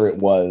nicer it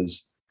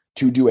was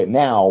to do it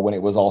now when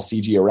it was all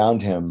CG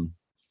around him.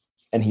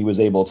 And he was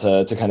able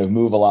to kind of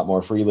move a lot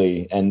more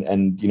freely and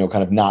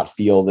kind of not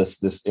feel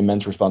this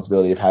immense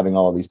responsibility of having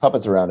all of these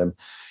puppets around him.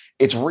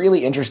 It's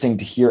really interesting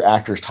to hear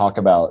actors talk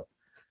about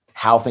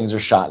how things are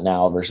shot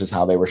now versus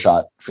how they were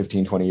shot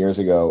 15, 20 years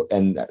ago.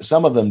 And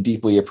some of them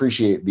deeply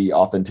appreciate the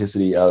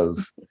authenticity of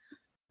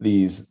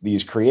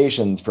these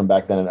creations from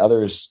back then, and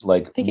others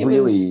like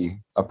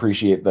really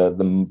appreciate the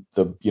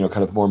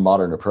kind of more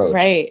modern approach.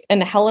 Right.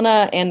 And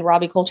Helena and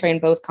Robbie Coltrane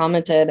both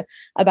commented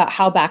about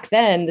how back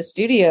then the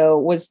studio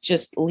was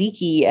just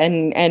leaky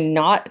and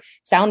not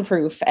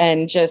soundproof,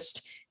 and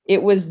just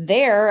it was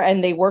there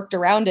and they worked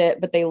around it,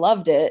 but they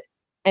loved it.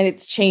 And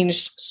it's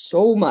changed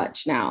so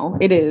much now.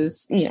 It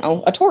is,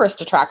 a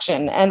tourist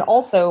attraction, and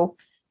also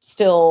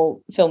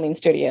still filming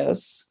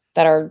studios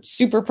that are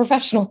super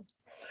professional.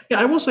 Yeah,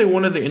 I will say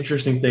one of the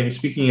interesting things,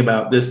 speaking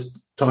about this,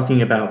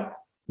 talking about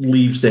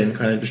Leavesden,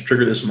 kind of just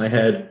triggered this in my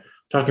head,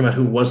 talking about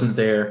who wasn't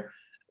there.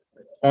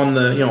 On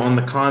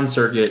the con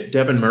circuit,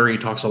 Devin Murray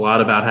talks a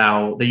lot about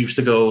how they used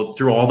to go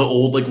through all the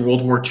old like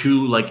World War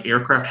II like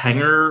aircraft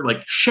hangar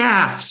like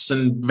shafts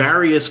and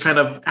various kind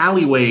of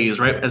alleyways,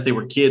 right, as they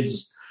were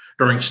kids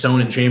during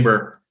Stone and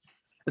Chamber.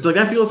 It's like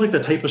that feels like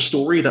the type of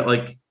story that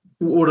like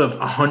would have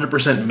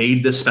 100%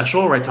 made this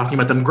special, right? Talking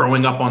about them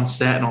growing up on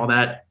set and all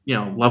that,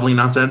 lovely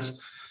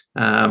nonsense.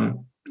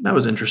 That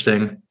was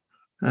interesting.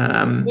 We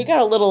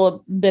got a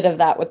little bit of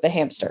that with the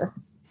hamster.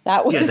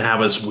 That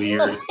was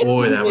weird.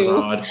 Boy, that was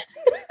odd.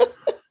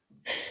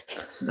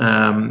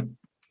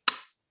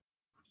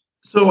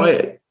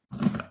 So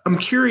I'm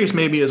curious,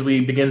 maybe as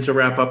we begin to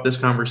wrap up this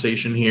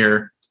conversation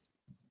here,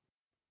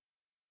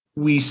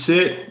 we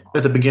sit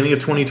at the beginning of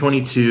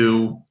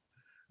 2022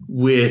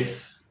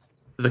 with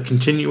the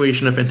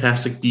continuation of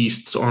Fantastic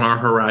Beasts on our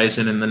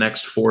horizon in the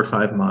next 4 or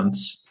 5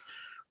 months.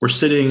 We're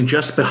sitting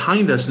just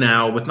behind us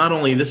now with not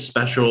only this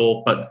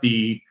special, but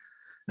the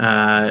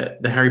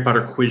Harry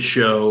Potter quiz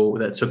show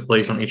that took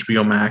place on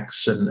HBO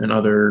Max and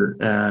other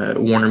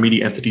Warner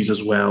Media entities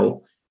as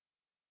well.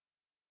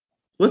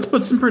 Let's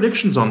put some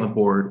predictions on the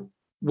board.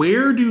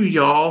 Where do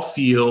y'all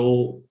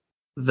feel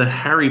the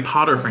Harry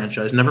Potter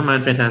franchise, never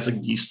mind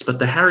Fantastic Beasts, but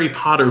the Harry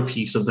Potter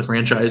piece of the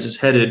franchise is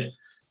headed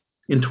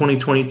in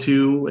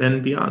 2022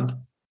 and beyond?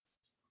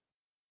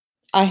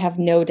 I have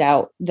no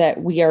doubt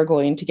that we are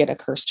going to get a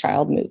Cursed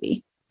Child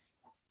movie.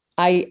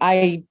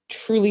 I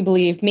truly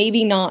believe,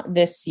 maybe not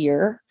this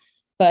year,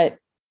 but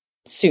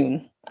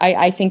soon.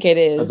 I think it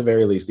is. At the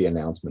very least, the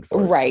announcement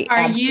for it. Right. Are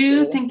absolutely.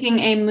 you thinking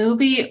a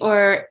movie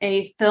or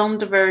a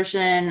filmed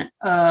version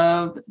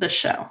of the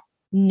show?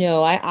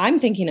 No, I'm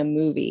thinking a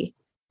movie.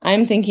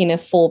 I'm thinking a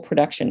full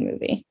production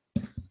movie.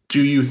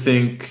 Do you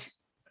think,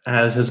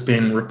 as has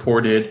been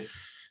reported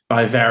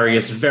by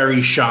various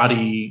very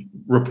shoddy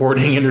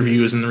reporting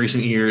interviews in the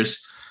recent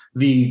years,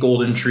 the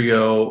Golden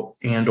Trio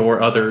and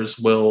or others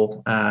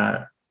will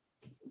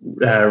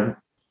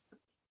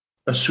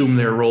assume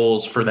their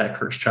roles for that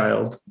Cursed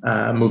Child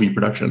movie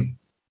production?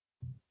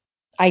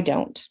 I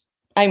don't.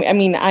 I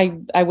mean,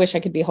 I wish I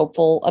could be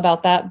hopeful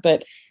about that,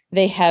 but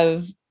they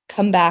have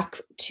come back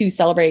to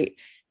celebrate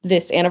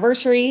this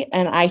anniversary.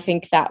 And I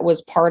think that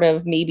was part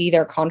of maybe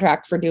their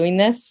contract for doing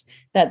this,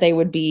 that they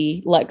would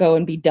be let go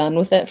and be done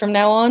with it from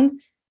now on.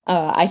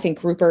 I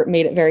think Rupert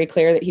made it very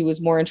clear that he was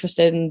more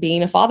interested in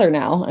being a father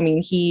now. I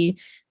mean, he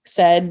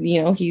said,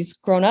 he's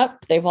grown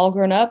up. They've all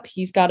grown up.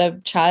 He's got a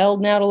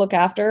child now to look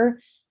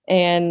after.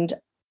 And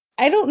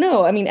I don't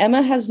know. I mean,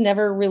 Emma has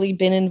never really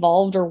been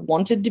involved or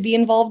wanted to be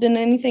involved in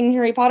anything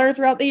Harry Potter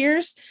throughout the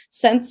years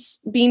since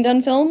being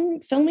done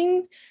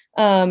filming.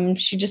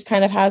 She just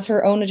kind of has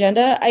her own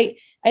agenda. I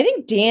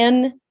think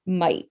Dan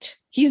might.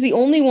 He's the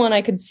only one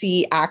I could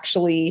see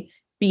actually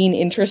being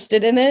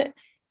interested in it.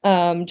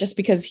 Just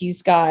because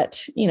he's got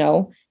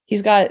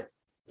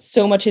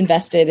so much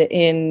invested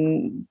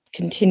in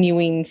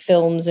continuing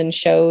films and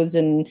shows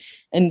and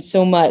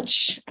so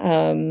much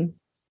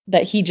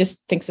that he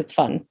just thinks it's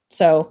fun.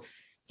 So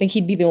I think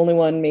he'd be the only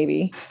one,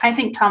 maybe. I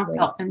think Tom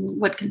Felton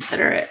would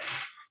consider it.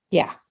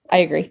 Yeah, I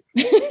agree.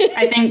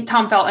 I think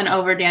Tom Felton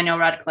over Daniel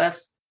Radcliffe.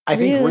 I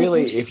think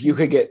really if you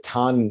could get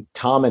Tom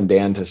and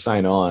Dan to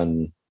sign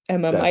on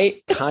Emma That's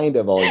might kind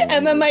of all you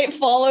Emma need. might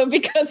follow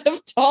because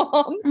of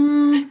Tom.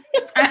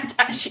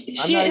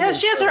 She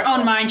has her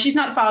own mind. She's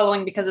not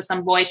following because of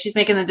some boy. She's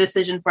making the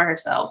decision for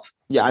herself.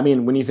 Yeah, I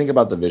mean, when you think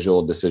about the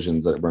visual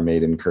decisions that were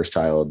made in Cursed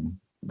Child,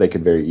 they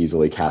could very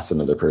easily cast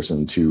another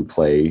person to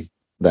play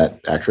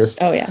that actress.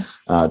 Oh yeah.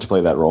 To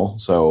play that role.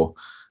 So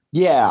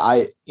yeah,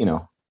 I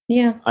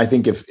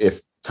think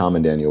if Tom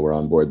and Daniel were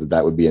on board,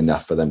 that would be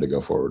enough for them to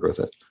go forward with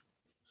it.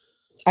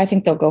 I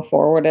think they'll go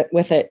forward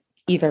with it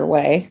either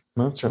way.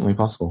 Well, that's certainly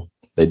possible.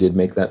 They did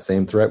make that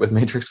same threat with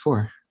Matrix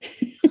 4.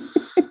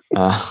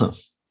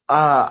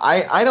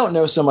 I don't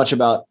know so much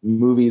about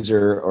movies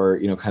or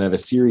kind of a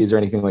series or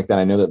anything like that.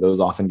 I know that those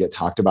often get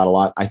talked about a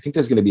lot. I think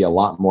there's going to be a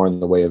lot more in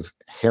the way of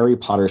Harry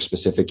Potter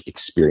specific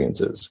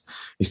experiences.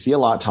 You see a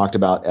lot talked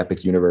about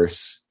Epic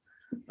Universe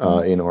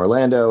in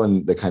Orlando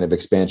and the kind of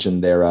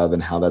expansion thereof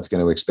and how that's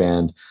going to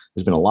expand.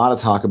 There's been a lot of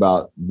talk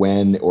about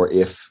when or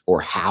if or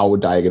how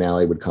Diagon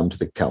Alley would come to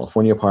the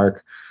California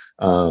park.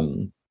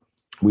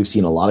 We've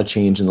seen a lot of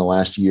change in the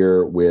last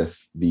year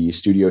with the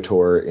studio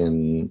tour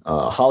in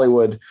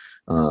Hollywood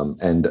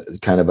and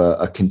kind of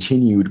a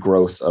continued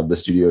growth of the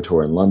studio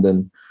tour in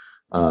London.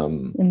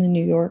 In the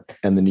New York.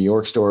 And the New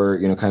York store,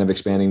 kind of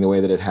expanding the way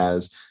that it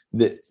has.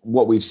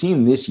 What we've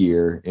seen this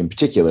year in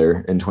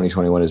particular in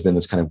 2021 has been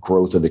this kind of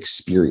growth of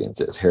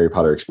experiences, Harry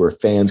Potter, where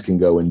fans can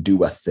go and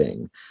do a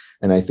thing.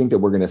 And I think that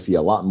we're going to see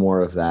a lot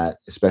more of that,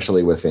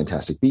 especially with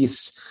Fantastic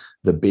Beasts,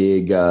 the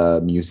big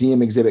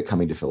museum exhibit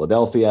coming to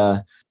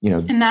Philadelphia,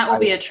 And that will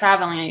be a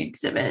traveling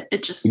exhibit.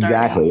 It just started.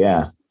 Exactly.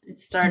 Yeah.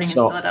 It's starting in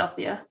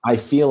Philadelphia. I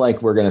feel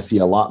like we're going to see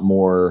a lot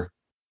more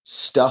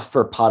stuff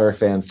for Potter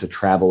fans to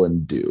travel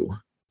and do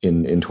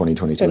in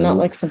 2022. But not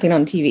like something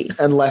on TV.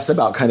 And less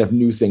about kind of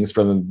new things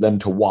for them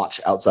to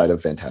watch outside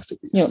of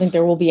Fantastic Beasts. You don't think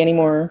there will be any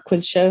more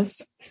quiz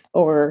shows?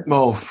 Or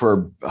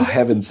for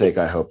heaven's sake,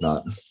 I hope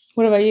not.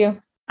 What about you?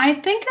 I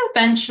think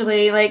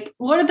eventually, like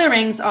Lord of the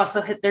Rings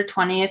also hit their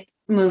 20th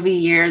movie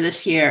year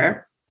this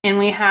year. And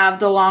we have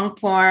the long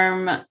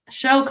form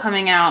show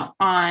coming out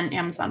on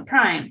Amazon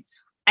Prime.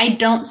 I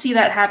don't see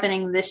that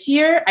happening this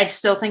year. I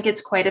still think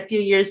it's quite a few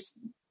years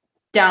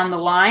down the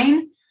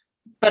line,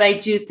 but I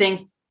do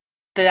think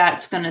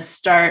that's going to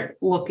start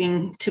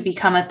looking to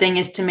become a thing,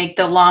 is to make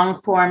the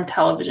long form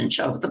television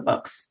show of the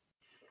books.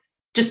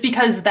 Just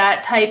because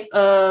that type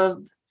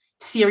of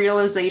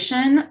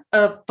serialization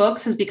of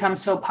books has become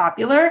so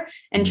popular,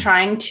 and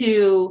trying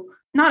to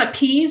not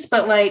appease,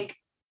 but like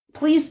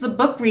please the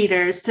book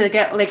readers to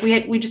get, like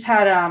we just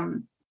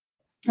had,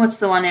 what's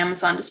the one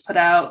Amazon just put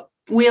out?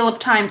 Wheel of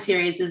Time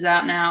series is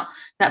out now.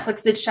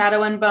 Netflix did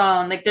Shadow and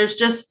Bone. Like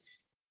there's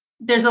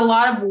a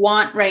lot of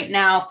want right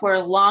now for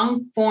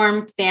long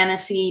form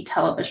fantasy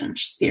television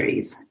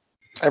series.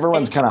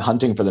 Everyone's kind of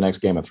hunting for the next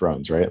Game of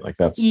Thrones, right? Like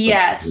that's the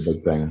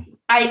big thing.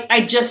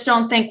 I just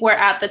don't think we're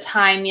at the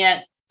time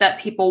yet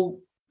that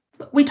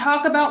we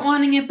talk about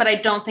wanting it, but I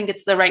don't think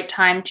it's the right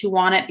time to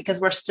want it,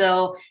 because we're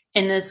still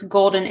in this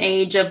golden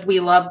age of we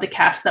love the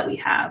cast that we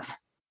have.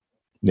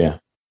 Yeah,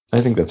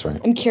 I think that's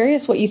right. I'm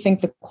curious what you think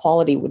the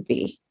quality would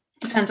be.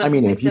 Depends on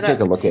if you take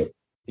a look at,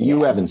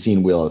 you haven't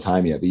seen Wheel of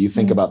Time yet, but you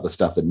think about the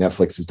stuff that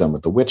Netflix has done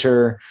with The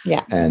Witcher,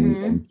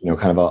 and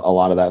kind of a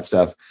lot of that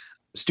stuff.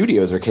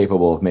 Studios are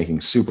capable of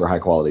making super high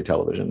quality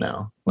television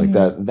now, like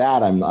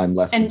that. I'm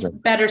less concerned.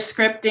 And better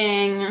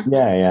scripting.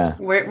 Yeah.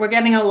 We're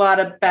getting a lot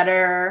of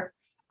better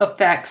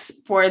effects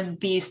for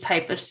these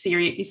type of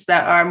series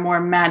that are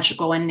more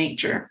magical in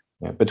nature.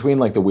 Yeah, between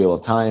like the Wheel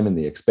of Time and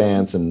The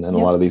Expanse and a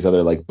lot of these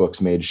other like books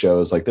made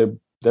shows, like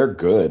they're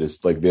good.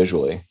 It's like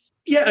visually.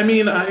 Yeah, I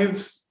mean,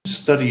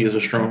 study is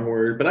a strong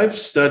word, but I've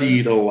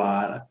studied a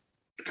lot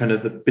kind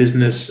of the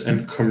business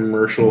and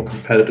commercial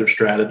competitive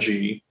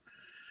strategy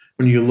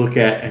when you look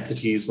at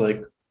entities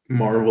like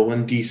Marvel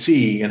and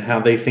DC and how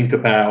they think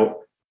about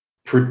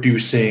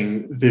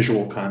producing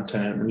visual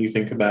content. When you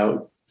think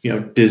about,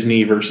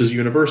 Disney versus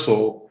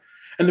Universal,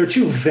 and they're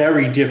two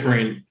very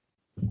different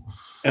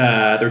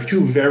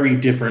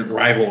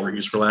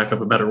rivalries, for lack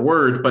of a better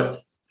word,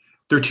 but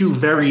they're two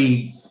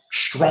very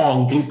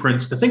strong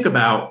blueprints to think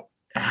about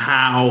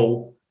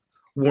how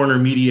Warner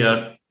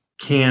Media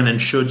can and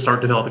should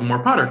start developing more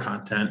Potter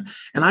content.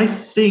 And I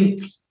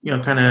think,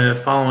 kind of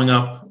following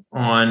up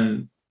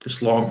on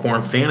this long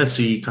form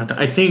fantasy content,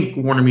 I think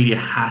Warner Media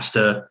has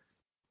to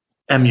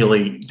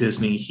emulate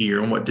Disney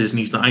here and what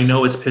Disney's done. I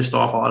know it's pissed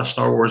off a lot of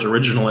Star Wars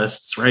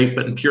originalists, right?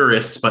 And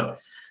purists, but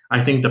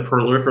I think the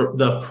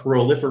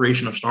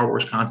proliferation of Star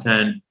Wars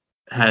content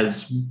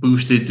has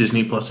boosted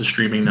Disney Plus's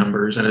streaming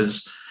numbers and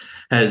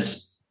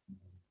has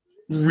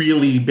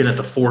really been at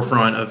the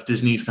forefront of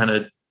Disney's kind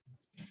of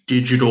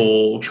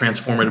digital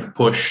transformative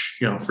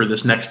push, for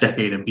this next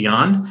decade and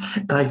beyond.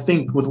 And I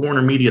think with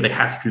Warner Media, they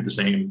have to do the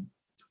same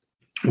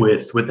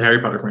with the Harry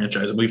Potter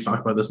franchise. And we've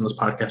talked about this in this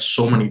podcast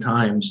so many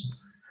times,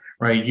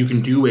 right? You can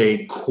do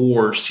a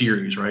core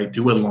series, right?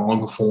 Do a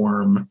long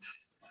form,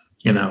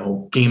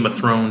 Game of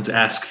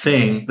Thrones-esque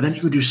thing, but then you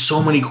can do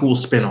so many cool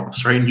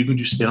spinoffs, right? And you can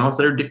do spinoffs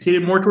that are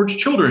dictated more towards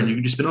children. You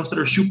can do spinoffs that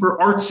are super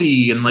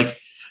artsy and like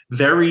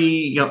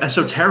very,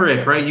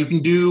 esoteric, right? You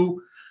can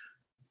do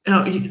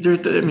I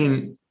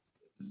mean,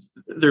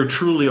 there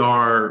truly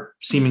are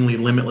seemingly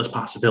limitless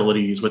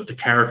possibilities with the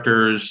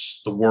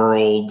characters, the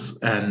world,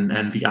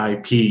 and the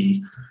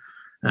IP.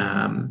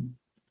 And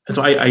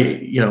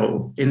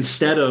so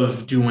instead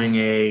of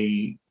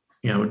doing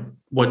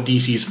what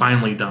DC's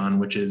finally done,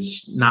 which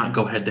is not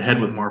go head to head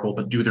with Marvel,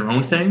 but do their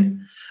own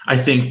thing, I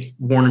think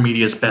Warner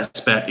Media's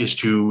best bet is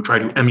to try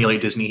to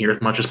emulate Disney here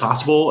as much as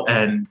possible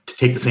and to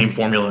take the same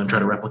formula and try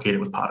to replicate it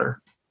with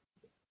Potter.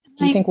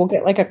 Do you think we'll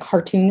get like a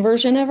cartoon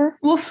version ever?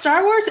 Well,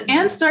 Star Wars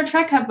and Star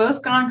Trek have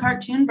both gone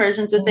cartoon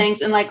versions of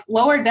things. And like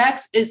Lower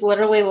Decks is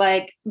literally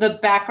like the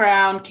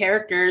background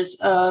characters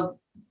of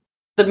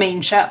the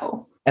main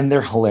show. And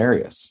they're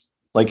hilarious.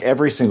 Like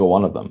every single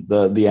one of them.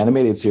 The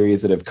animated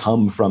series that have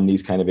come from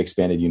these kind of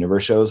expanded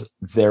universe shows,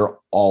 they're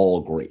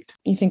all great.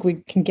 You think we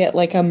can get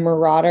like a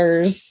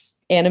Marauders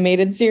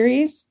animated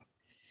series?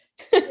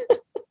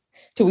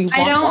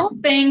 I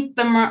don't think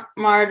the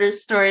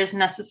Marauders story is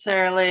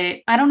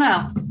necessarily, I don't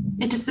know.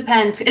 It just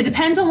depends. It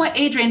depends on what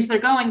age range they're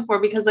going for,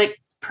 because like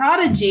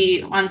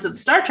Prodigy on the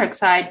Star Trek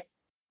side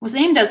was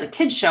aimed as a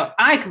kid's show.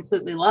 I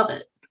completely love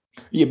it.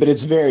 Yeah, but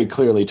it's very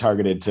clearly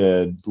targeted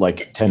to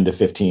like 10 to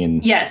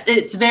 15. Yes,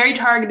 it's very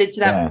targeted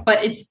to that,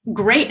 but it's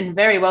great and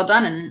very well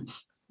done and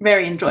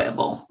very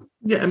enjoyable.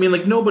 Yeah, I mean,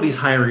 like nobody's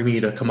hiring me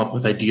to come up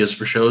with ideas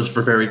for shows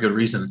for very good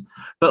reason.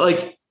 But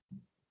like,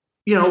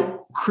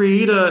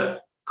 create a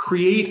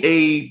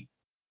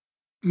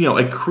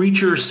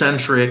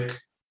creature-centric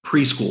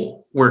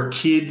preschool where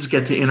kids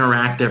get to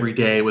interact every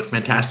day with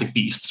Fantastic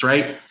Beasts,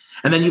 right?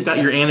 And then you've got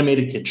your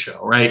animated kids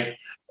show, right?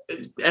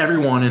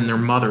 Everyone and their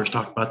mothers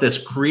talk about this.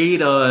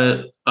 Create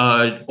a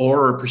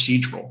horror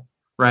procedural,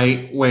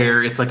 right?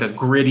 Where it's like a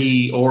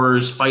gritty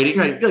horrors fighting.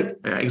 Like,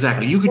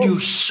 exactly. You could do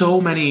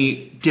so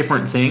many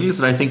different things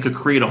that I think could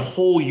create a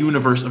whole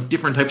universe of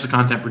different types of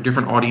content for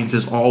different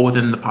audiences, all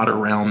within the Potter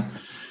realm.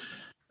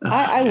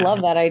 I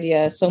love that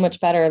idea so much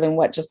better than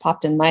what just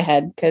popped in my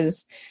head,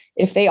 because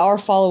if they are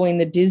following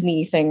the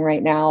Disney thing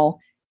right now,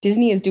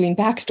 Disney is doing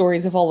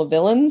backstories of all the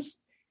villains.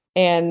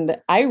 And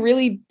I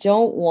really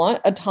don't want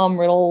a Tom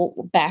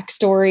Riddle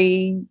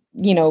backstory,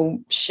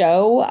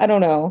 show. I don't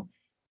know,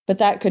 but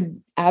that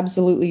could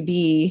absolutely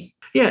be.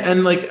 Yeah.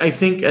 And like, I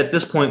think at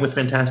this point with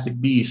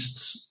Fantastic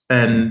Beasts,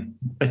 and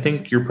I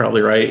think you're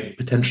probably right,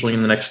 potentially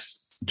in the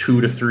next 2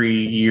 to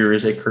 3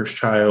 years, a Cursed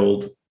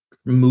Child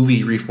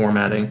movie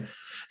reformatting, I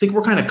think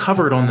we're kind of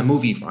covered on the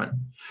movie front,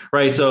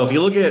 right? So if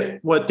you look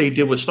at what they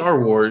did with Star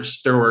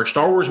Wars, there were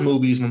Star Wars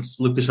movies once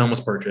Lucasfilm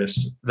was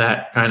purchased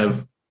that kind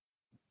of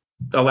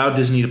allowed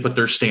Disney to put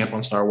their stamp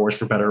on Star Wars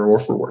for better or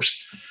for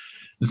worse.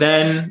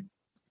 Then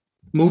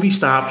movies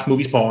stopped,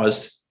 movies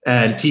paused,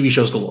 and TV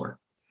shows galore,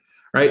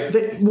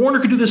 right?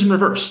 Warner could do this in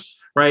reverse,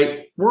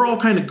 right? We're all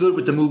kind of good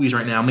with the movies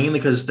right now, mainly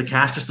because the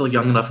cast is still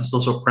young enough and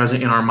still so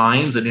present in our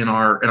minds and in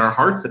our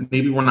hearts that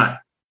maybe we're not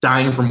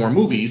dying for more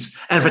movies.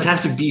 And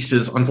Fantastic Beasts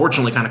is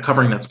unfortunately kind of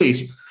covering that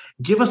space.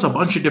 Give us a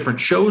bunch of different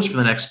shows for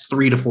the next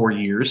 3 to 4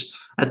 years.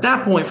 At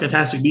that point,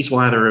 Fantastic Beasts will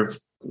either have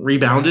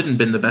rebounded and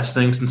been the best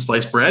thing since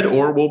sliced bread,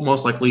 or will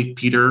most likely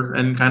peter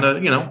and kind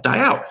of, die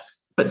out.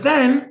 But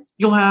then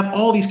you'll have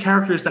all these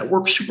characters that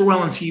work super well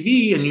on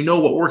TV,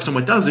 and what works and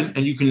what doesn't,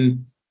 and you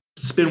can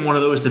spin one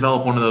of those,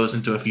 develop one of those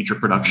into a feature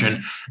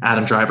production.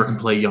 Adam Driver can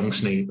play young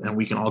Snape, and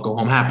we can all go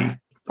home happy.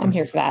 I'm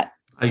here for that.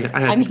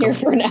 I'm here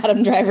for an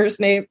Adam Driver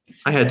Snape.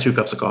 I had 2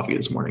 cups of coffee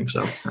this morning,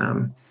 so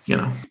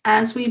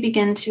As we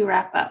begin to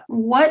wrap up,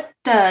 what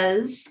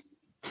does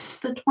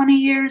the 20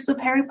 years of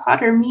Harry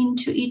Potter mean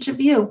to each of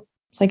you?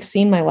 It's like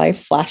seeing my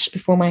life flash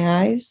before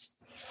my eyes.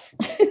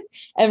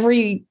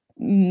 Every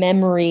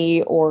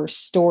memory or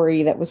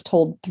story that was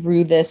told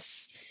through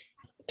this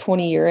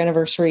 20-year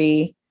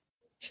anniversary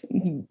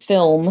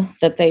film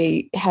that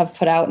they have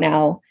put out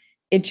now,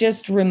 it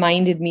just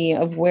reminded me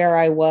of where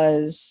I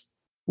was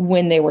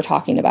when they were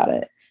talking about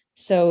it.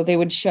 So they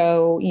would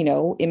show,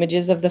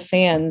 images of the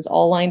fans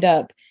all lined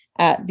up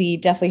at the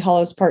Deathly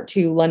Hallows Part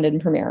 2 London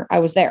premiere. I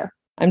was there.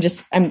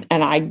 And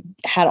I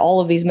had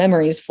all of these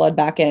memories flood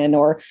back in,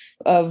 or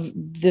of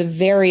the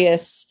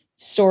various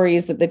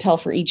stories that they tell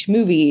for each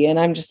movie. And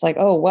I'm just like,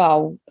 oh,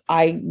 wow,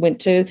 I went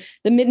to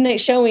the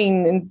midnight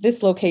showing in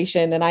this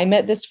location, and I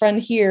met this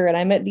friend here, and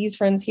I met these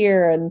friends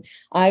here. And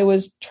I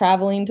was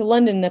traveling to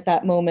London at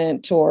that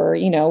moment, or,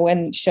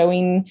 and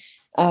showing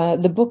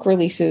the book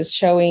releases,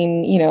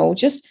 showing,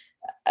 just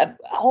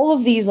all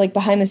of these like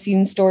behind the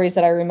scenes stories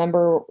that I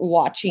remember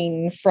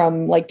watching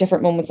from like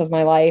different moments of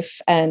my life.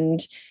 And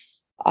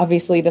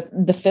obviously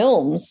the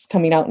films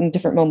coming out in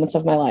different moments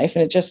of my life.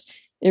 And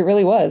it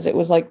really was. It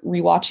was like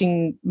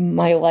rewatching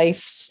my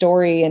life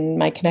story and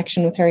my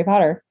connection with Harry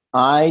Potter.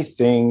 I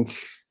think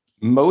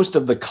most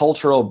of the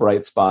cultural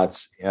bright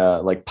spots,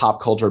 like pop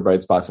culture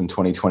bright spots in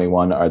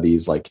 2021 are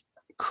these like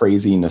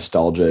crazy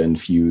nostalgia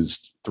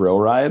infused thrill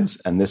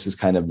rides. And this is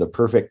kind of the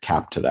perfect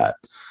cap to that.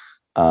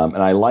 And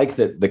I like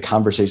that the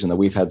conversation that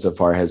we've had so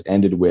far has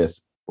ended with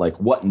like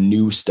what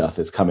new stuff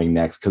is coming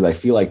next, because I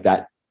feel like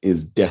that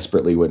is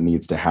desperately what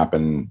needs to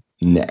happen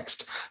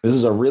next. This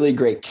is a really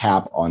great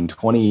cap on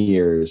 20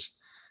 years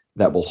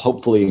that will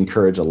hopefully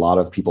encourage a lot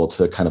of people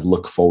to kind of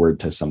look forward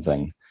to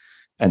something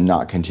and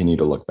not continue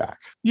to look back.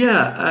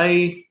 Yeah,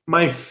 some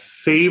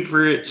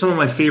of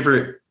my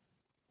favorite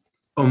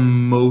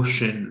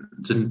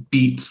emotions and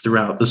beats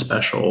throughout the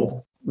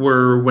special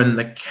were when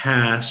the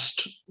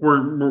cast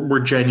were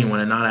genuine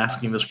and not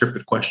asking the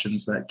scripted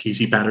questions that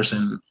Casey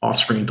Patterson off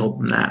screen told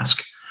them to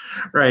ask.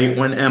 Right?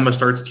 When Emma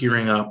starts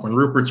tearing up, when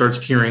Rupert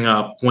starts tearing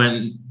up,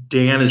 when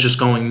Dan is just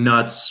going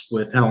nuts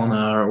with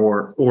Helena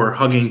or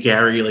hugging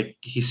Gary like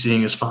he's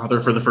seeing his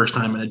father for the first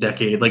time in a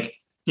decade. Like,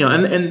 you know,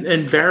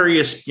 and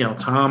various, you know,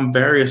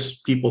 various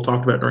people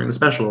talked about during the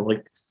special,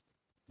 like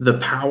the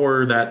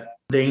power that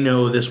they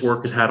know this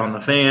work has had on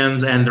the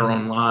fans and their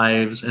own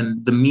lives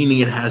and the meaning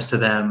it has to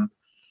them.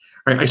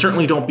 Right? I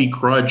certainly don't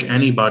begrudge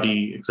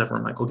anybody, except for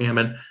Michael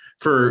Gambon,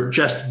 for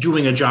just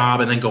doing a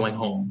job and then going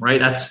home. Right?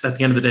 That's at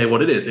the end of the day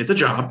what it is. It's a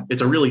job.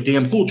 It's a really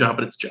damn cool job,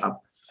 but it's a job.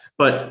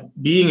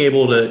 But being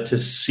able to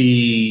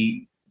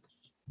see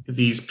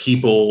these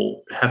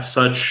people have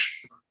such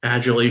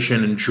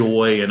adulation and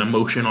joy and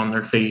emotion on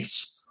their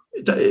face,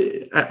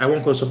 I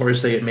won't go so far as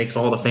to say it makes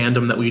all the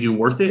fandom that we do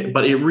worth it,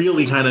 but it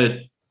really kind of,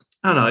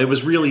 I don't know, it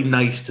was really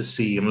nice to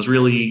see. It was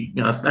really,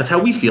 you know, that's how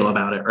we feel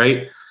about it,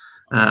 right?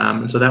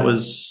 And so that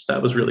was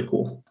really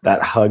cool.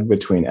 That hug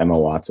between Emma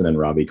Watson and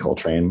Robbie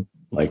Coltrane,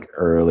 like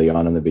early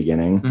on in the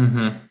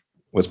beginning,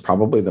 was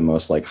probably the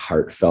most like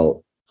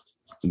heartfelt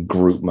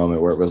group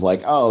moment where it was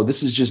like, oh,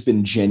 this has just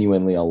been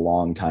genuinely a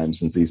long time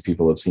since these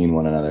people have seen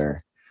one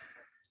another.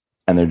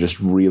 And they're just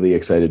really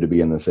excited to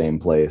be in the same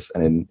place.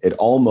 And it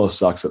almost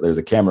sucks that there's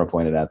a camera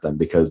pointed at them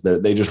because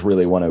they just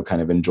really want to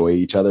kind of enjoy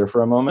each other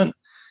for a moment.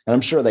 And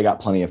I'm sure they got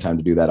plenty of time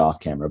to do that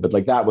off camera, but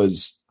like that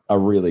was a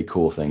really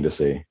cool thing to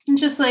see. And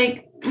just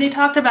like they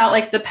talked about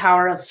like the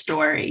power of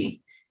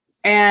story.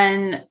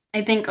 And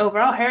I think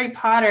overall Harry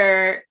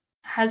Potter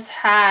has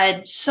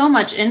had so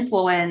much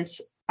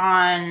influence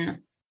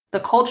on the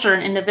culture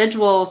and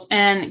individuals.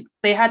 And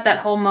they had that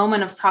whole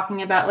moment of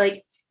talking about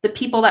like the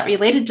people that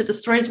related to the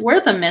stories were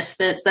the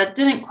misfits that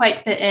didn't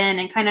quite fit in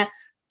and kind of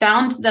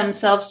found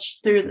themselves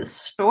through the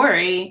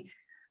story.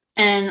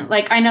 And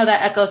like, I know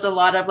that echoes a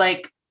lot of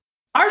like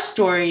our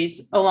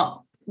stories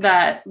along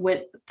that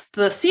with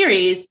the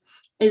series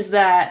is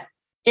that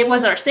it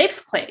was our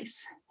safe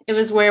place. It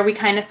was where we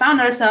kind of found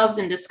ourselves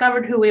and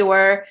discovered who we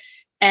were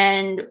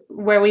and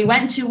where we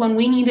went to when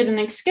we needed an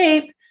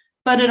escape.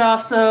 But it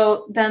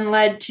also then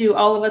led to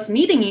all of us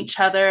meeting each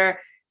other.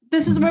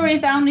 This is where we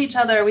found each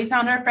other. We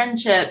found our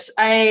friendships.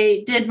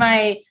 I did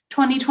my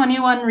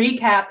 2021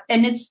 recap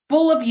and it's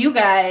full of you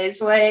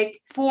guys.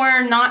 Like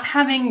for not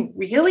having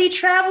really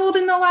traveled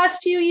in the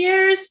last few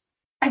years,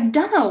 I've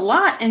done a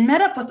lot and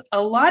met up with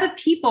a lot of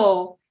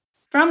people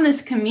from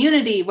this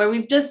community where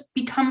we've just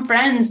become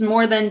friends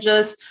more than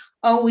just,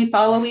 oh, we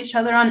follow each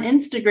other on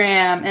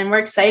Instagram and we're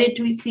excited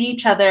to see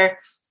each other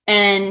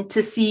and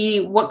to see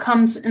what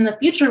comes in the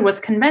future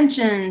with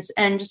conventions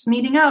and just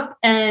meeting up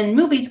and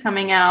movies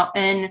coming out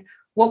and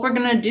what we're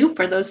going to do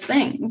for those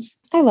things.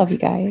 I love you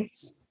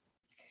guys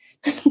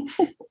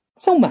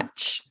so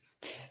much.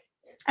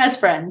 As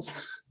friends.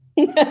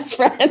 As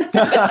friends.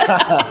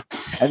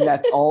 And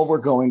that's all we're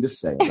going to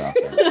say about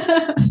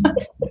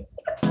that.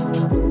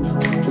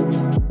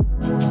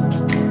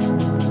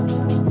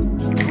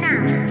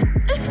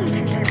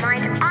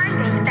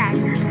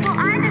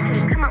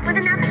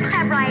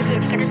 Idea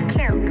to get us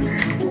killed,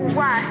 or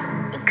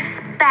worse,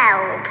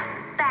 expelled.